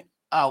hitting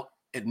out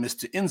at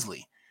Mr.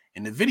 Inslee.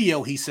 In the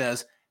video, he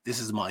says, "This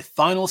is my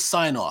final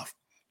sign-off.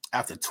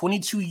 After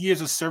 22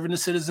 years of serving the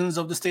citizens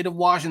of the state of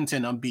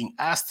Washington, I'm being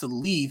asked to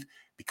leave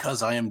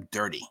because I am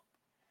dirty.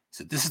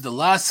 So this is the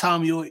last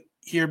time you'll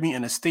hear me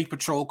in a state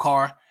patrol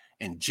car,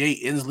 and Jay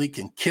Inslee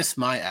can kiss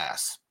my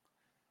ass."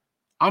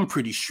 I'm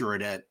pretty sure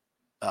that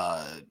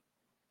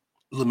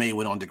LeMay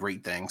went on to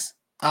great things.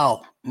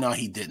 Oh, no,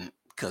 he didn't,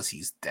 because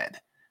he's dead.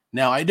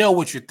 Now, I know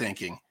what you're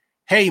thinking.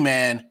 Hey,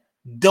 man,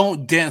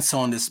 don't dance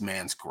on this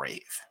man's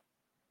grave.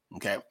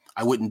 Okay?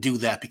 I wouldn't do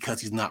that because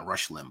he's not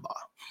Rush Limbaugh.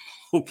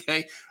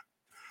 Okay?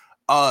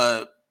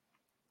 Now,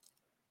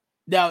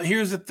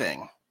 here's the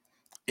thing.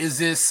 Is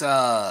this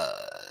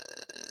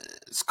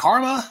it's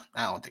karma?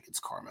 I don't think it's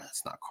karma.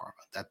 It's not karma.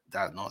 I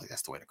don't think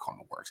that's the way the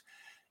karma works.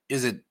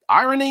 Is it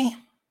irony?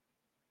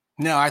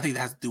 No, I think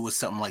that has to do with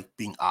something like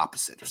being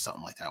opposite or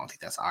something like that. I don't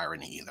think that's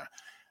irony either.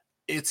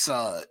 It's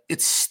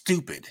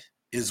stupid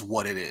is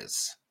what it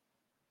is.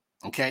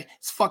 Okay?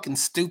 It's fucking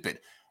stupid.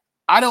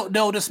 I don't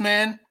know this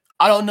man.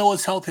 I don't know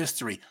his health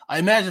history. I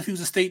imagine if he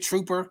was a state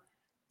trooper,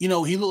 he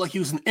looked like he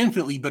was in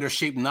infinitely better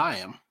shape than I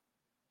am.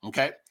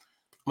 Okay?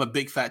 I'm a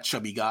big, fat,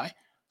 chubby guy.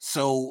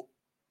 So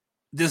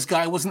this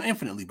guy was in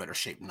infinitely better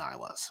shape than I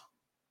was.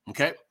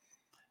 Okay?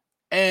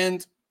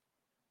 And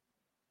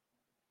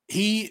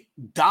he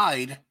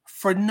died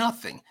for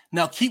nothing.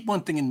 Now, keep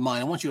one thing in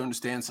mind. I want you to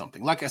understand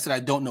something. Like I said,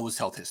 I don't know his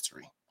health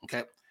history.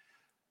 Okay?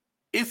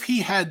 If he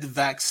had the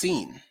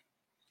vaccine,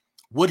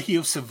 would he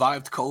have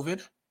survived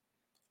COVID?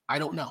 I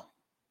don't know.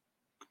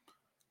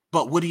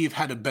 But would he have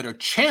had a better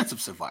chance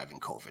of surviving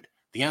COVID?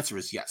 The answer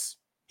is yes.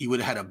 He would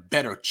have had a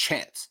better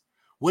chance.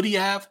 Would he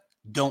have?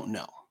 Don't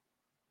know.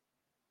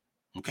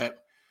 Okay?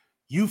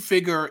 You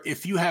figure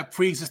if you have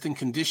pre-existing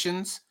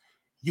conditions,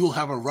 you'll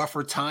have a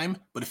rougher time.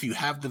 But if you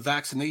have the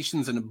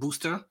vaccinations and a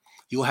booster,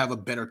 you'll have a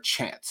better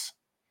chance.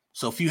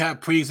 So if you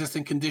have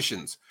pre-existing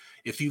conditions,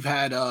 if you've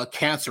had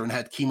cancer and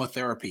had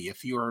chemotherapy,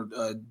 if you're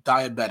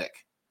diabetic,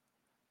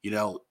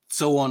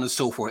 so on and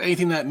so forth,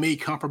 anything that may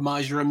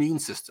compromise your immune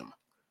system,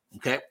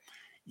 okay,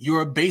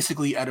 you're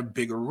basically at a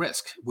bigger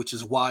risk, which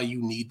is why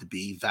you need to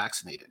be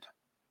vaccinated.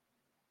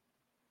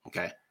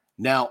 Okay.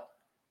 Now,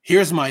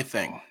 Here's my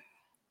thing.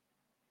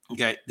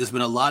 Okay, there's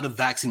been a lot of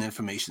vaccine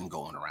information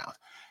going around,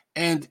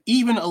 and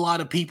even a lot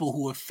of people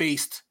who have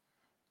faced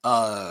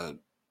a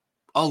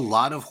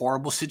lot of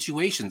horrible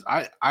situations.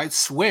 I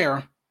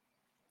swear,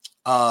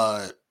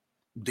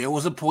 there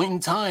was a point in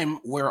time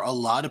where a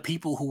lot of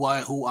people who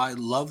I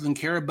loved and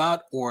care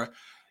about, or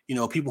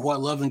people who I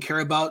love and care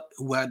about,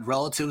 who had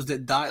relatives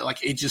that died,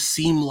 like it just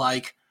seemed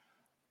like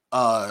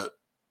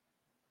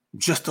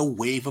just a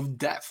wave of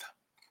death.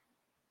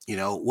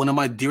 One of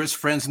my dearest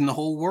friends in the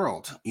whole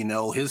world,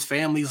 his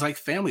family is like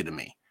family to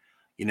me.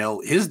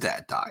 His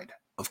dad died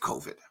of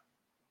COVID.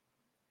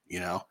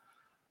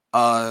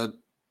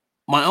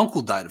 My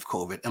uncle died of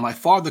COVID, and my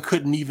father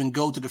couldn't even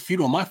go to the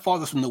funeral. My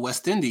father's from the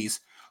West Indies,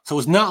 so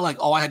it's not like,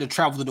 I had to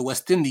travel to the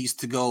West Indies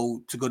to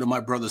go to my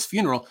brother's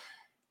funeral.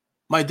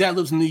 My dad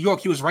lives in New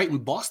York. He was right in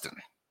Boston.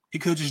 He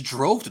could have just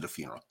drove to the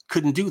funeral.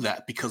 Couldn't do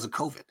that because of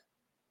COVID.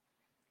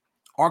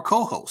 Our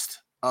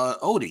co-host,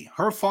 Odie,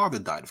 her father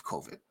died of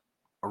COVID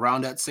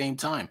around that same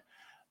time.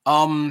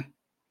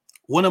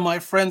 One of my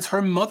friends,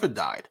 her mother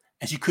died,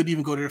 and she couldn't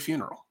even go to her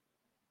funeral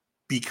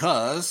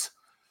because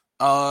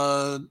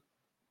of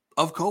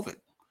COVID.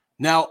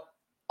 Now,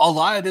 a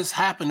lot of this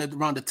happened at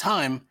around the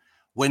time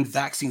when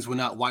vaccines were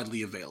not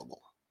widely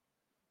available.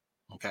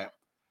 Okay.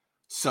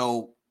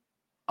 So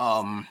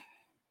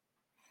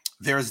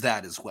there's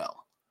that as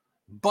well.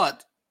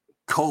 But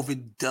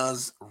COVID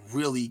does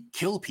really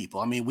kill people.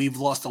 I mean, we've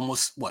lost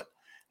almost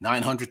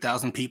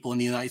 900,000 people in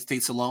the United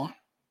States alone.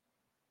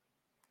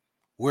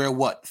 We're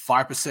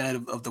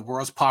 5% of the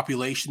world's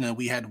population, and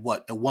we had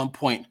at one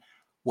point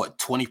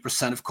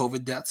 20% of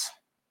COVID deaths.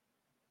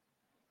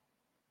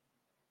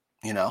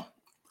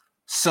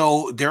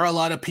 So there are a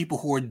lot of people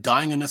who are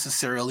dying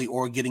unnecessarily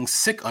or getting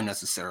sick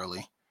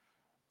unnecessarily.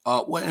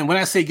 And when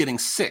I say getting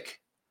sick,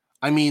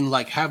 I mean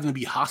like having to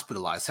be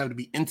hospitalized, having to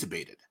be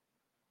intubated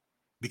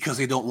because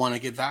they don't want to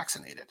get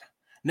vaccinated.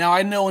 Now,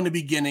 I know in the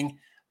beginning,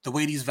 the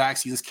way these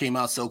vaccines came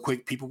out so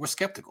quick, people were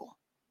skeptical.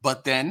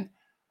 But then,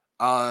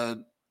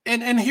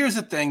 and here's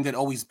the thing that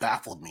always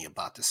baffled me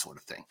about this sort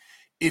of thing.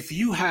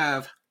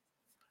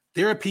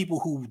 There are people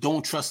who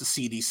don't trust the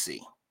CDC,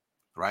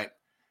 right?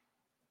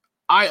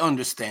 I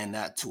understand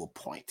that to a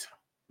point,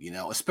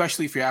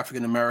 especially if you're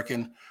African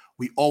American.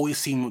 We always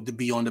seem to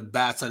be on the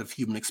bad side of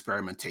human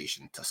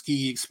experimentation,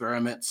 Tuskegee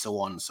experiment, so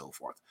on and so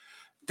forth.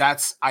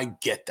 I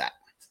get that,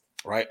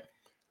 right?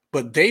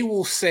 But they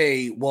will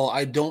say, well,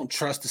 I don't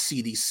trust the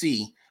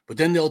CDC, but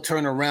then they'll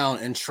turn around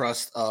and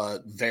trust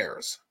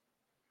VAERS.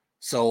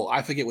 So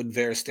I forget what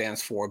VAERS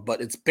stands for,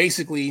 but it's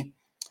basically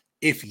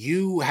if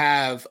you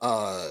have,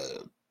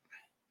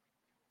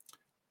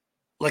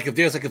 if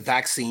there's a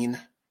vaccine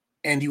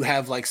and you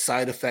have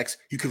side effects,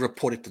 you can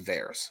report it to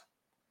VAERS.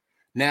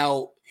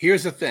 Now,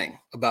 here's the thing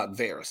about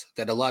VAERS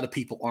that a lot of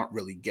people aren't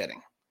really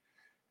getting.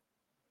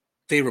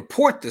 They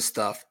report this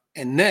stuff,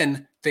 and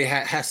then they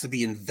has to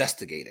be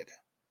investigated.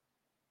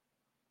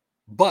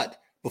 But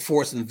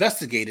before it's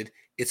investigated,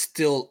 it's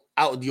still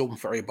out in the open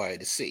for everybody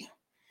to see.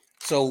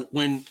 So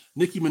when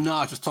Nicki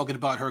Minaj was talking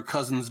about her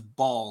cousin's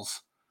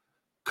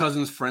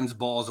friend's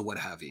balls, or what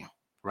have you,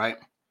 right?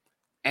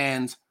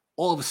 And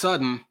all of a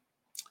sudden,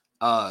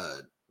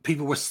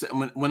 people were,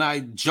 when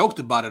I joked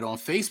about it on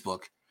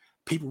Facebook,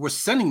 people were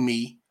sending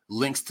me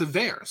links to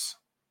VAERS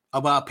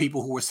about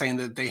people who were saying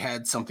that they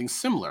had something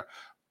similar.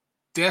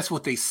 That's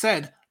what they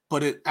said,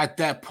 but at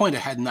that point,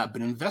 it had not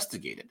been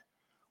investigated.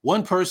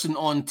 One person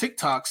on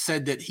TikTok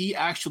said that he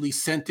actually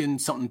sent in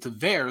something to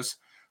VAERS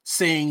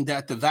saying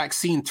that the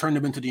vaccine turned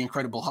him into the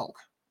Incredible Hulk.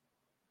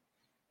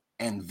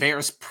 And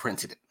VAERS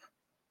printed it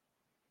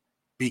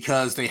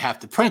because they have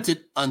to print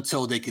it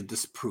until they could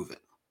disprove it.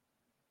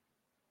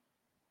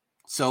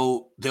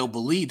 So they won't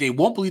believe the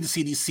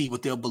CDC,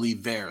 but they'll believe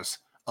VAERS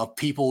of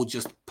people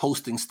just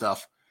posting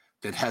stuff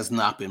that has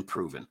not been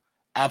proven.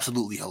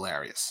 Absolutely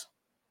hilarious.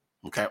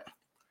 Okay.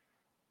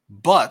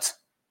 But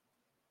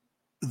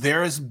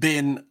there's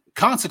been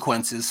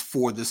consequences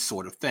for this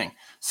sort of thing.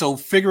 So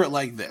figure it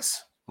like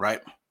this, right?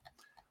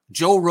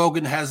 Joe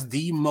Rogan has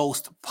the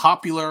most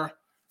popular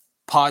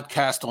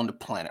podcast on the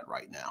planet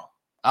right now.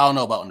 I don't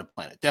know about on the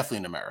planet, definitely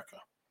in America,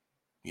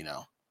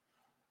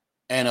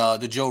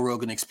 and the Joe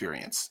Rogan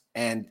Experience.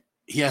 And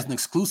he has an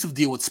exclusive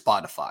deal with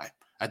Spotify.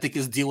 I think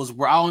his deal is I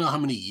don't know how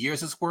many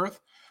years it's worth,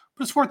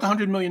 but it's worth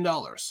 $100 million.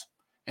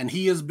 And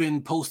he has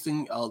been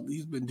posting,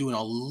 he's been doing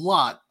a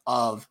lot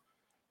of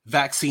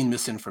vaccine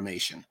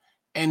misinformation.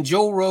 And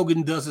Joe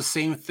Rogan does the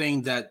same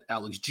thing that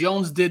Alex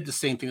Jones did, the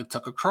same thing that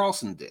Tucker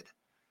Carlson did.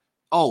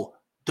 Oh,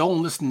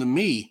 don't listen to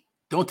me.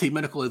 Don't take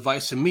medical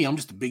advice from me. I'm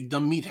just a big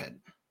dumb meathead.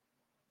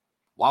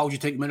 Why would you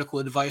take medical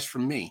advice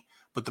from me?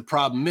 But the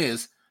problem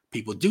is,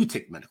 people do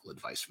take medical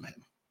advice from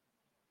him.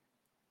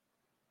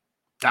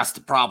 That's the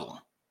problem.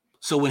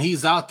 So when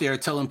he's out there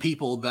telling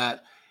people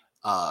that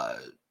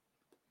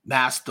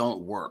masks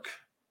don't work,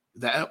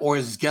 or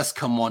his guests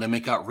come on and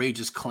make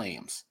outrageous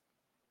claims,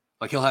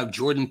 like he'll have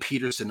Jordan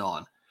Peterson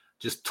on,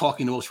 just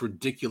talking the most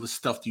ridiculous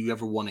stuff you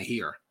ever want to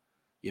hear.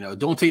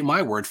 Don't take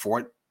my word for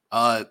it.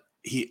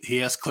 He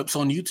has clips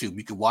on YouTube.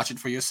 You can watch it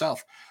for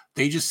yourself.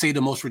 They just say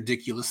the most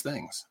ridiculous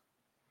things.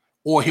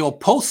 Or he'll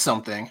post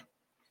something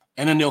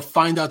and then they'll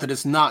find out that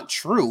it's not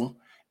true.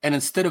 And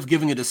instead of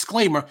giving a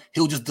disclaimer,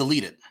 he'll just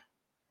delete it.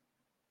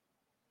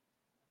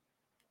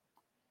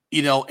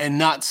 And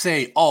not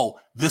say, oh,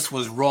 this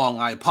was wrong,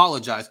 I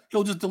apologize.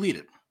 He'll just delete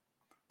it.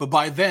 But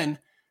by then,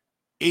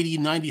 80,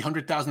 90,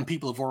 100,000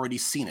 people have already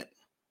seen it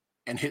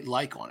and hit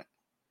like on it.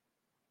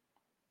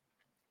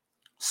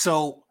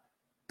 So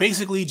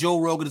basically, Joe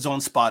Rogan is on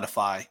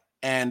Spotify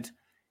and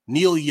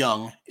Neil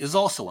Young is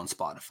also on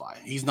Spotify.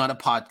 He's not a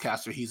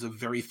podcaster. He's a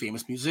very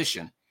famous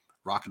musician.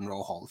 Rock and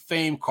Roll Hall of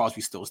Fame,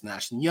 Crosby, Stills,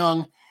 Nash and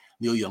Young,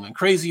 Neil Young and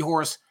Crazy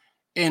Horse.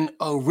 And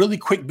a really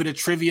quick bit of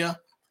trivia.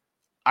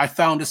 I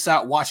found this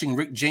out watching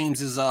Rick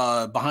James's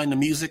Behind the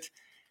Music.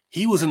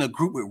 He was in a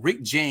group with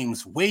Rick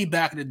James way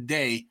back in the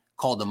day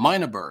called the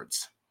Minor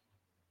Birds.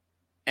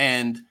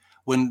 And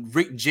when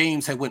Rick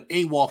James had went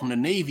AWOL from the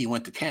Navy,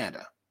 went to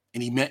Canada,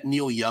 and he met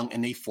Neil Young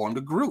and they formed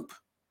a group.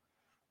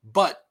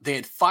 But they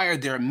had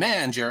fired their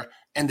manager,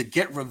 and to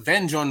get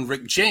revenge on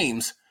Rick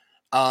James,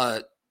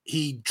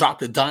 he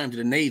dropped a dime to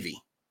the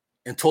Navy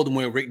and told them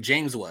where Rick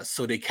James was.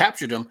 So they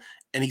captured him,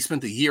 and he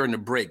spent a year in the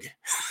brig.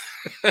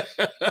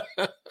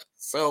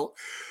 So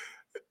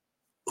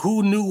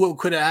who knew what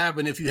could have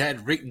happened if you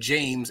had Rick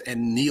James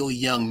and Neil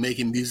Young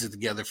making music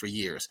together for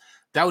years?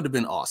 That would have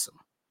been awesome.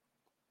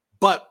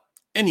 But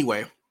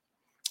anyway,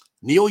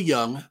 Neil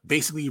Young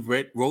basically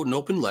wrote an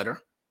open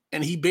letter,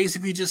 and he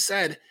basically just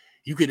said,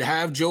 you could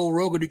have Joe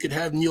Rogan, you could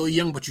have Neil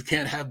Young, but you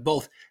can't have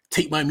both.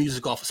 Take my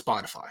music off of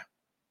Spotify.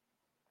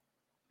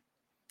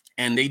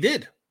 And they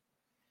did.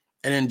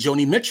 And then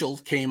Joni Mitchell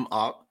came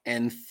up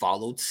and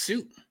followed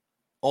suit.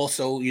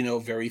 Also,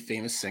 very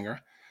famous singer.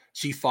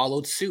 She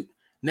followed suit.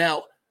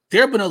 Now, there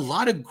have been a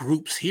lot of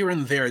groups here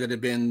and there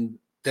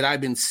that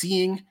I've been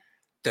seeing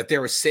that they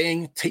were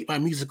saying, take my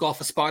music off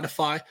of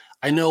Spotify.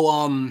 I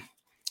know,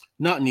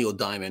 not Neil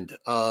Diamond.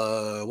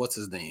 What's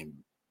his name?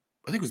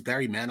 I think it was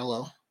Barry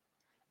Manilow.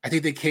 I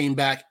think they came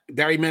back.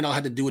 Barry Manilow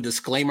had to do a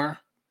disclaimer.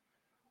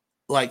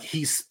 Like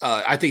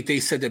I think they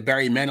said that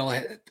Barry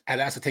Manilow had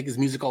asked to take his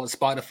music off of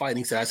Spotify, and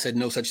he said, I said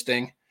no such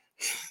thing.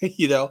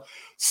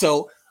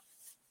 So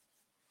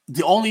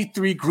the only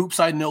three groups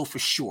I know for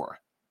sure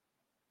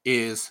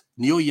is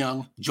Neil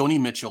Young, Joni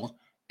Mitchell,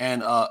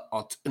 and an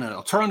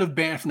alternative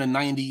band from the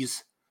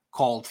 90s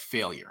called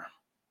Failure.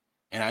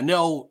 And I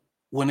know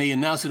when they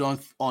announced it on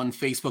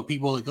Facebook,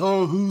 people were like,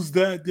 oh, who's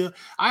that?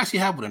 I actually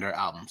have one of their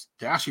albums.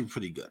 They're actually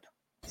pretty good.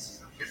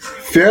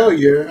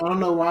 Failure. I don't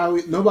know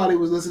why nobody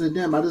was listening to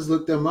them. I just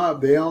looked them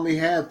up. They only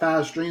had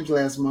 5 streams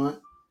last month.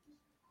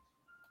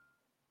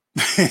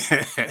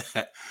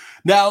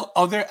 Now,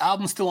 are their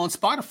albums still on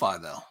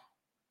Spotify, though?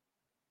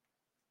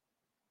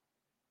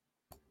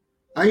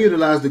 I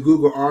utilized the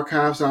Google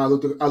Archive, so I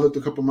looked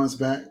a couple months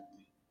back.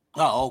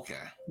 Oh, okay.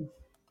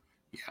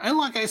 Yeah, and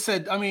like I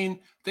said, I mean,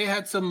 they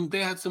had some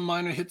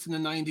minor hits in the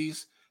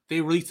 90s.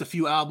 They released a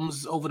few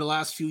albums over the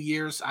last few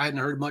years. I hadn't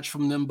heard much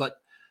from them, but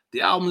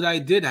the album that I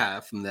did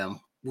have from them,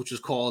 which is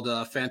called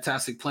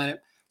Fantastic Planet,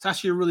 it's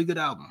actually a really good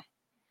album.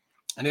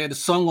 And they had a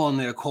song on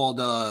there called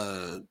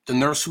The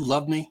Nurse Who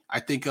Loved Me. I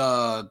think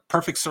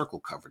Perfect Circle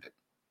covered it.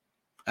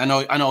 I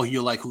know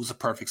you're like, who's a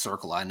Perfect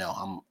Circle? I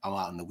know, I'm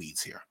out in the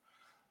weeds here.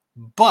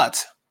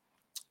 But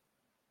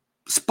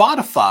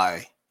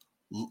Spotify,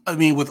 I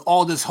mean, with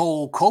all this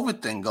whole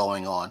COVID thing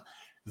going on,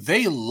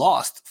 they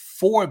lost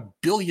 $4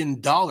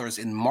 billion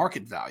in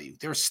market value.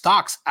 Their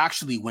stocks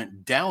actually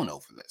went down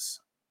over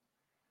this.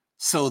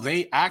 So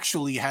they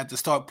actually had to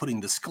start putting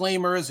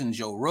disclaimers, and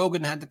Joe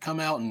Rogan had to come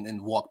out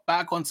and walk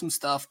back on some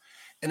stuff.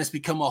 And it's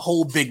become a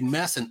whole big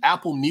mess. And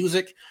Apple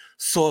Music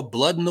saw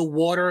blood in the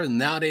water. And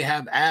now they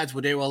have ads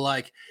where they were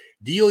like,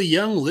 Neil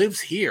Young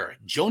lives here.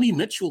 Joni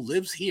Mitchell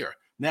lives here.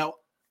 Now,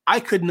 I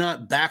could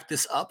not back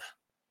this up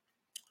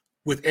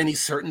with any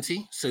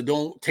certainty, so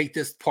don't take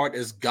this part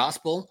as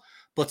gospel,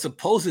 but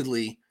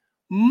supposedly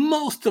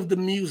most of the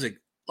music,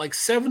 like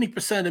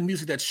 70% of the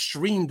music that's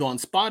streamed on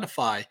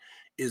Spotify,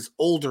 is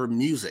older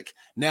music.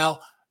 Now,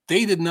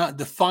 they did not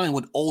define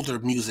what older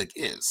music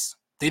is.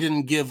 They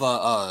didn't give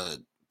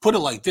put it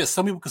like this.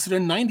 Some people consider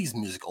 90s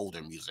music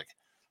older music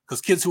because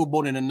kids who were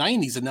born in the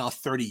 90s are now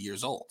 30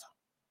 years old.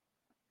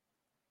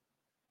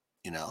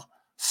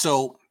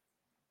 So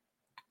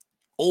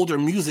older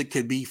music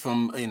could be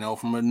from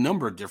a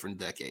number of different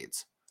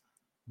decades.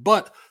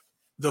 But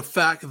the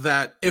fact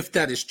that if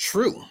that is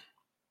true,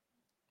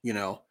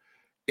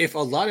 if a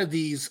lot of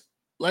these,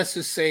 let's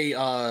just say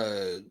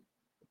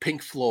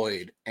Pink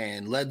Floyd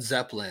and Led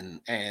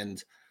Zeppelin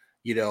and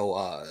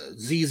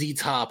ZZ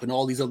Top and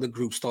all these other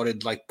groups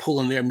started like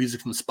pulling their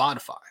music from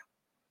Spotify,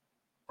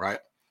 right?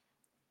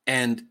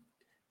 And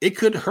it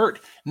could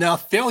hurt. Now,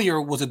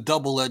 Failure was a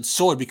double-edged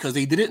sword because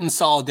they did it in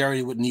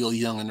solidarity with Neil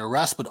Young and the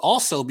rest, but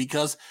also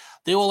because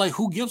they were like,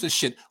 who gives a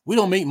shit? We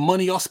don't make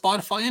money off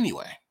Spotify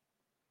anyway.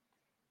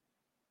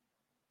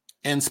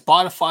 And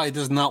Spotify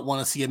does not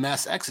want to see a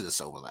mass exodus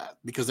over that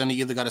because then they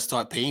either got to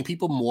start paying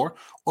people more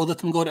or let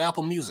them go to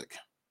Apple Music.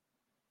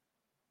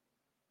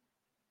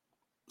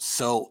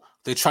 So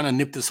they're trying to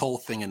nip this whole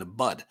thing in the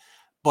bud.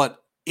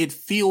 But it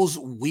feels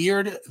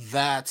weird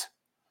that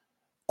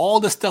all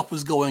this stuff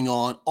was going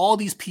on. All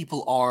these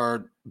people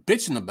are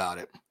bitching about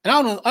it. And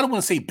I don't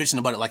want to say bitching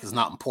about it like it's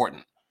not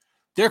important.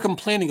 They're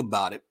complaining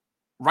about it,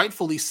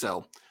 rightfully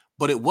so.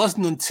 But it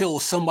wasn't until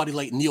somebody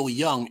like Neil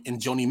Young and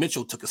Joni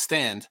Mitchell took a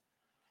stand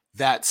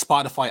that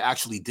Spotify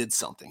actually did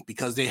something,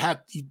 because they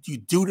have you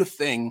do the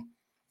thing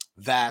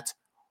that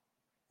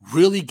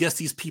really gets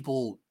these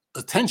people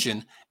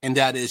attention, and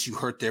that is you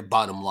hurt their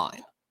bottom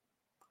line.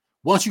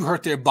 Once you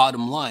hurt their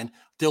bottom line,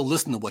 they'll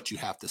listen to what you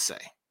have to say.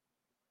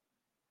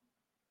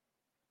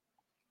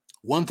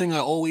 One thing I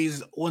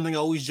always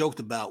joked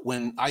about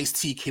when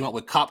Ice-T came out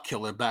with Cop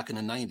Killer back in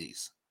the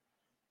 90s.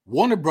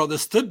 Warner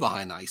Brothers stood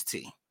behind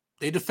Ice-T.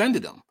 They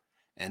defended him.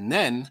 And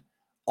then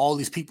all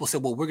these people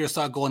said, well, we're going to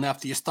start going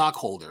after your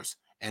stockholders.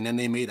 And then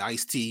they made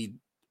Ice-T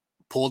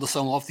pull the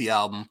song off the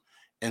album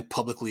and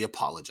publicly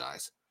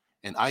apologize.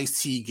 And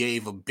Ice-T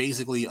gave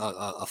basically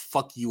a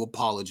fuck you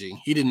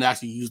apology. He didn't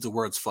actually use the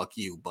words fuck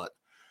you, but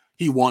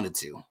he wanted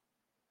to.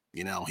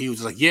 You know, he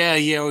was like, yeah,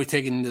 we're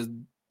taking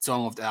the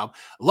song off the album.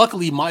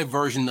 Luckily, my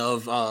version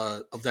of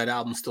that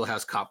album still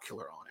has Cop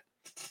Killer on it.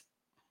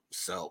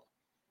 So,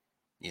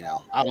 you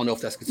know, I don't know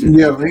if that's considered.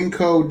 Yeah,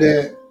 encode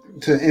that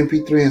to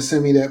MP3 and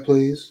send me that,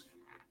 please.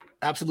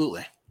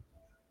 Absolutely.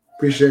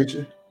 Appreciate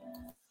you.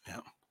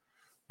 Yeah.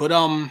 But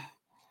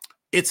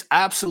it's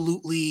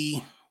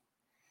absolutely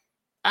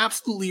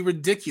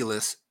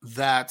ridiculous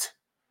that,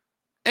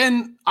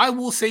 and I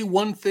will say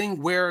one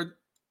thing where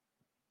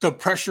the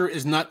pressure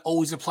is not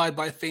always applied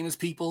by famous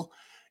people.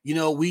 You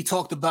know, we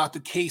talked about the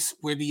case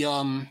where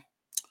I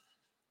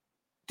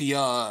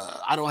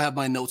don't have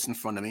my notes in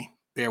front of me.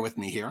 Bear with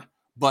me here.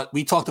 But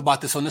we talked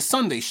about this on the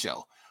Sunday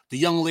show. The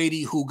young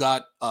lady who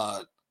got,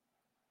 who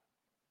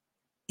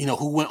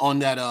went on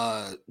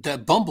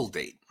that Bumble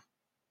date.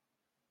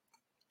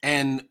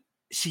 And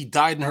she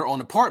died in her own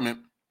apartment.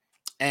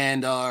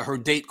 And her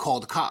date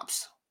called the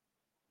cops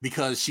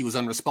because she was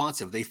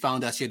unresponsive. They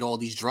found out she had all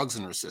these drugs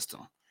in her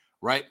system,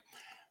 right?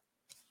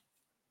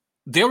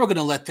 They were going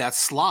to let that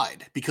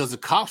slide because the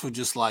cops were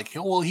just like,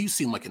 oh, well, he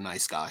seemed like a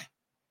nice guy,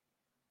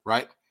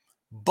 right?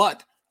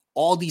 But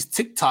all these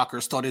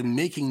TikTokers started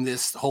making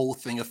this whole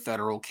thing a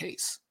federal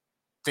case.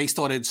 They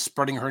started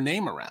spreading her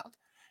name around.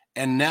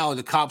 And now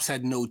the cops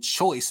had no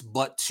choice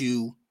but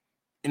to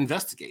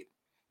investigate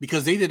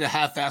because they did a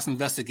half-assed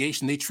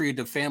investigation. They treated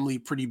the family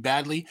pretty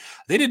badly.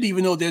 They didn't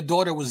even know their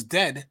daughter was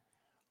dead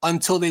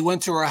until they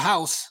went to her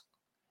house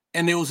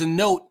and there was a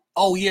note,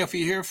 oh, yeah, if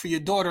you're here for your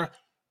daughter,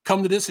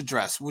 come to this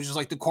address, which is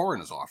like the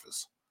coroner's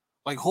office.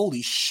 Like,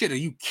 holy shit, are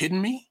you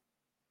kidding me?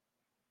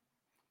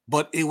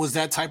 But it was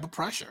that type of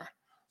pressure.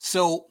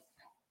 So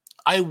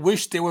I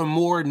wish there were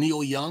more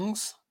Neil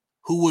Youngs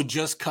who would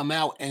just come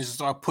out and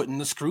start putting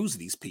the screws to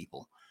these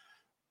people.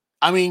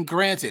 I mean,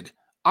 granted,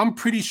 I'm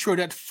pretty sure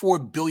that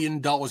 $4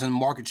 billion in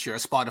market share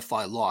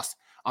Spotify lost,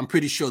 I'm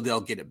pretty sure they'll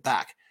get it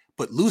back.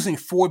 But losing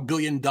 $4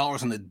 billion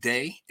in a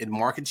day in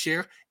market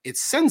share, it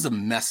sends a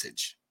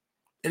message.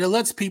 And it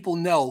lets people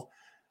know,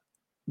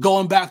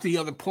 going back to the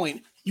other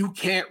point, you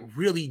can't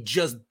really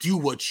just do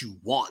what you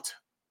want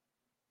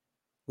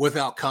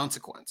without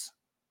consequence.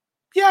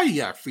 Yeah,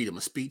 you got freedom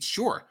of speech,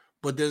 sure,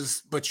 but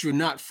you're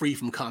not free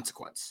from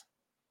consequence.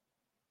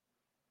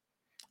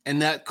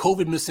 And that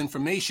COVID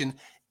misinformation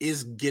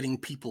is getting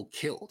people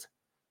killed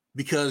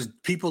because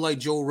people like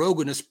Joe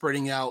Rogan is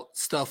spreading out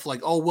stuff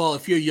like, oh, well,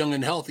 if you're young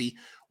and healthy,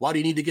 why do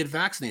you need to get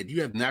vaccinated?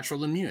 You have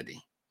natural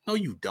immunity. No,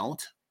 you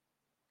don't.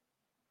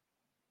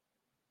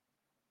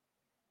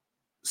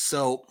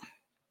 So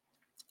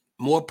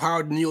more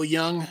power to Neil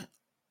Young,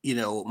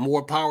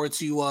 more power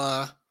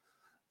to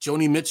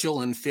Joni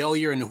Mitchell and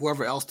Failure and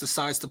whoever else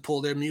decides to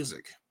pull their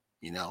music,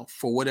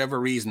 for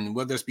whatever reason,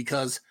 whether it's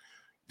because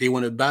they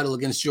want to battle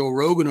against Joe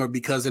Rogan or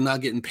because they're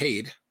not getting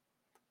paid,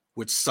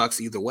 which sucks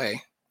either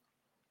way.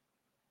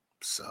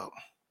 So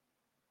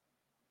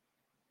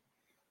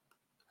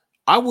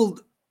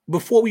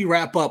before we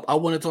wrap up, I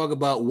want to talk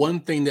about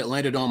one thing that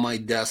landed on my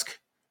desk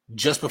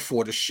just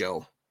before the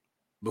show,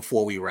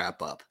 before we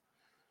wrap up.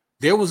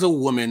 There was a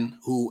woman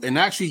who, and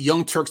actually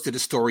Young Turks did a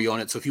story on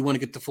it, so if you want to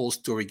get the full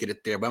story, get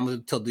it there, but I'm going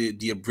to tell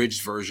the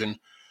abridged version.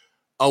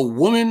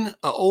 An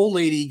old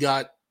lady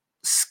got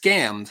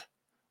scammed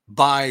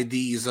by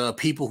these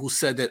people who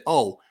said that,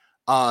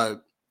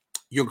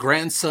 your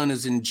grandson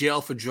is in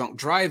jail for drunk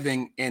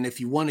driving, and if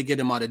you want to get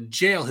him out of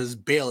jail, his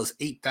bail is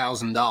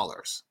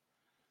 $8,000.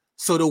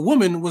 So the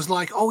woman was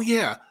like, oh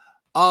yeah,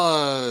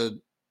 I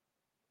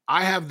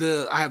have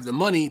the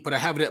money, but I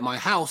have it at my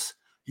house.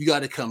 You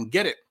got to come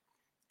get it.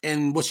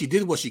 And what she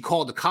did was she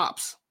called the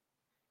cops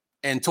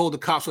and told the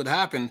cops what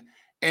happened.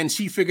 And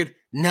she figured,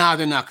 nah,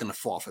 they're not going to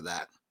fall for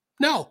that.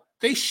 No,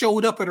 they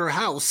showed up at her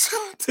house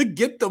to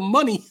get the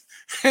money.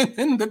 And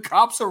then the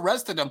cops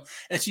arrested them.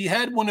 And she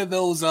had one of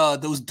those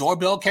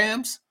doorbell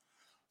cams.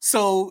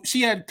 So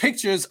she had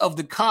pictures of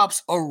the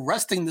cops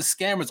arresting the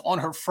scammers on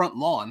her front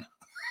lawn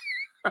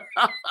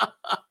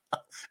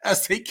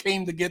as they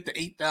came to get the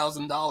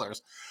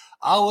 $8,000.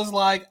 I was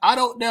like, I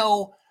don't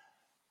know.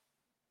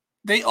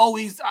 They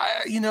always,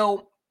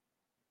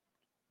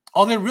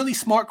 Are there really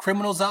smart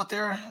criminals out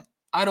there?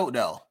 I don't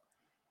know.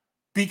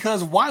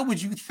 Because why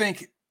would you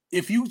think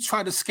if you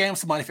try to scam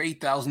somebody for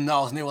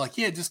 $8,000 and they were like,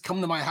 yeah, just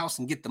come to my house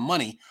and get the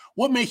money,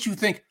 what makes you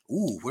think,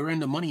 ooh, we're in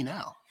the money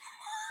now?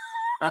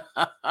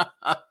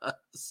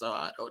 So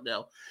I don't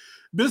know.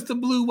 Mr.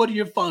 Blue, what are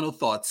your final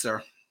thoughts,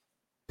 sir?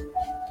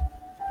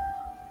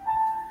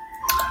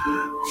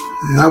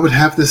 I would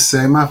have to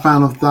say my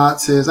final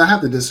thoughts is I have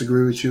to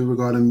disagree with you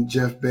regarding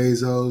Jeff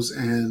Bezos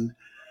and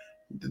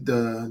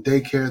the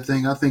daycare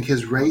thing. I think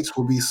his rates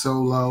will be so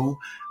low.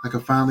 I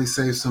could finally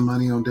save some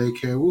money on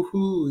daycare.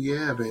 Woohoo,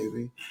 yeah,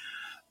 baby.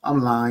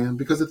 I'm lying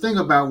because the thing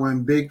about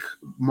when big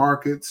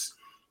markets,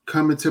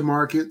 come into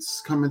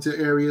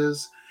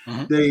areas,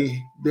 Mm-hmm.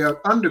 they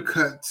are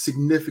undercut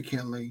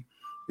significantly.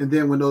 And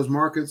then when those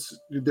markets,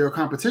 their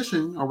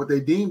competition or what they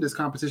deemed as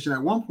competition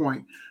at one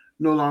point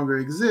no longer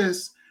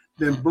exists,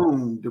 then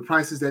boom, the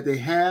prices that they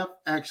have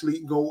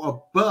actually go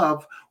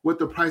above what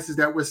the prices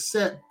that were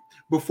set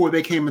before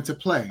they came into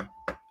play.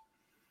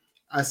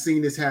 I've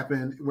seen this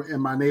happen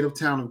in my native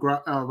town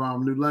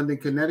of New London,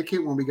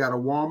 Connecticut, when we got a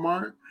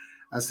Walmart.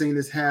 I've seen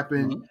this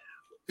happen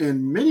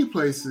in many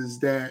places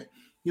that,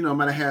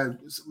 might have had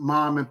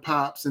mom and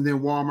pops, and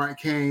then Walmart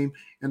came,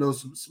 and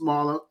those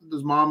mom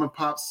and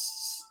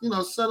pops,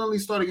 suddenly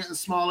started getting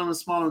smaller and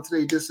smaller until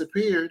they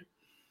disappeared.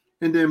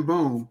 And then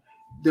boom,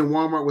 then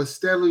Walmart would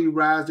steadily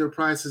rise their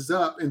prices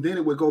up, and then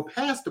it would go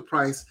past the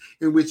price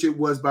in which it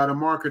was by the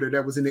marketer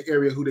that was in the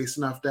area who they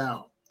snuffed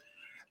out.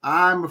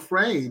 I'm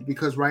afraid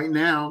because right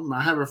now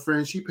I have a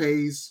friend, she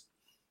pays,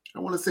 I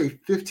want to say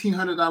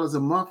 $1,500 a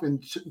month in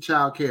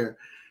child care.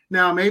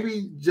 Now,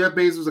 maybe Jeff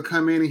Bezos will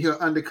come in and he'll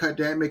undercut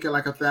that, make it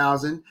like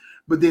 $1,000.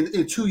 But then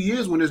in 2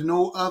 years, when there's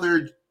no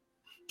other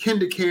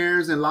kinder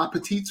cares and La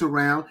Petites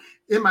around,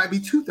 it might be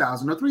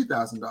 $2,000 or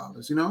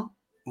 $3,000,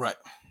 Right.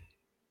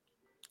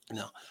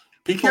 No.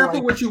 Be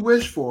careful what you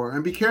wish for,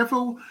 and be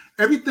careful.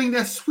 Everything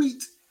that's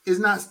sweet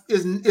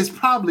is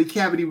probably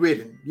cavity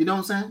ridden. You know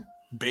what I'm saying?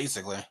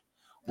 Basically.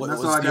 And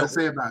that's all I got to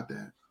say about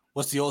that.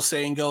 What's the old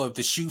saying go? If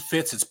the shoe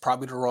fits, it's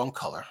probably the wrong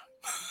color.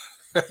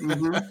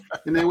 Mm-hmm.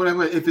 And then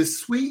whatever, if it's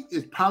sweet,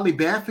 it's probably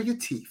bad for your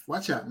teeth.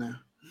 Watch out now.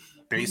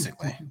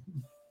 Basically.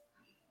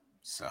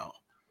 So,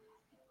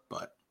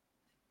 but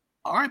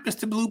all right,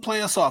 Mr. Blue,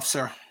 play us off,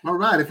 sir. All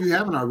right, if you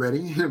haven't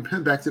already,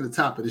 back to the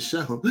top of the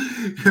show.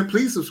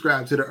 Please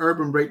subscribe to the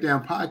Urban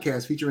Breakdown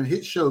podcast featuring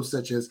hit shows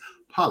such as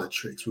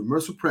POLI-TRICKS with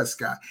Mercer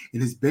Prescott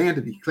and his band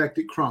of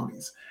eclectic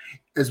cronies,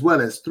 as well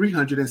as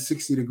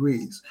 360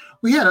 Degrees.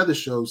 We had other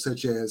shows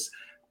such as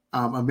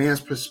A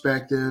Man's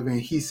Perspective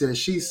and He Said,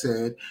 She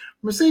Said.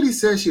 Mercedes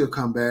says she'll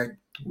come back.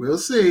 We'll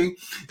see.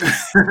 And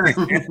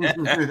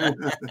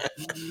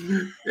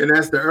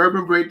that's the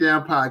Urban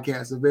Breakdown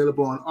podcast,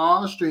 available on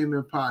all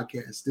streaming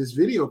podcasts. This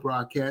video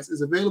broadcast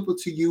is available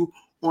to you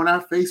on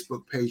our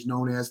Facebook page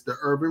known as the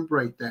Urban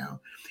Breakdown,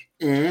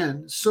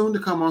 and soon to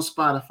come on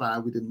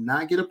Spotify. We did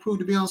not get approved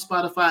to be on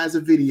Spotify as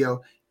a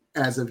video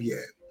as of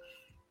yet.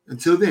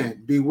 Until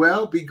then, be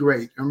well, be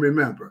great, and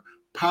remember,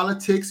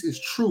 politics is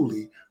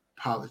truly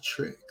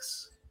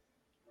POLI-TRICKS.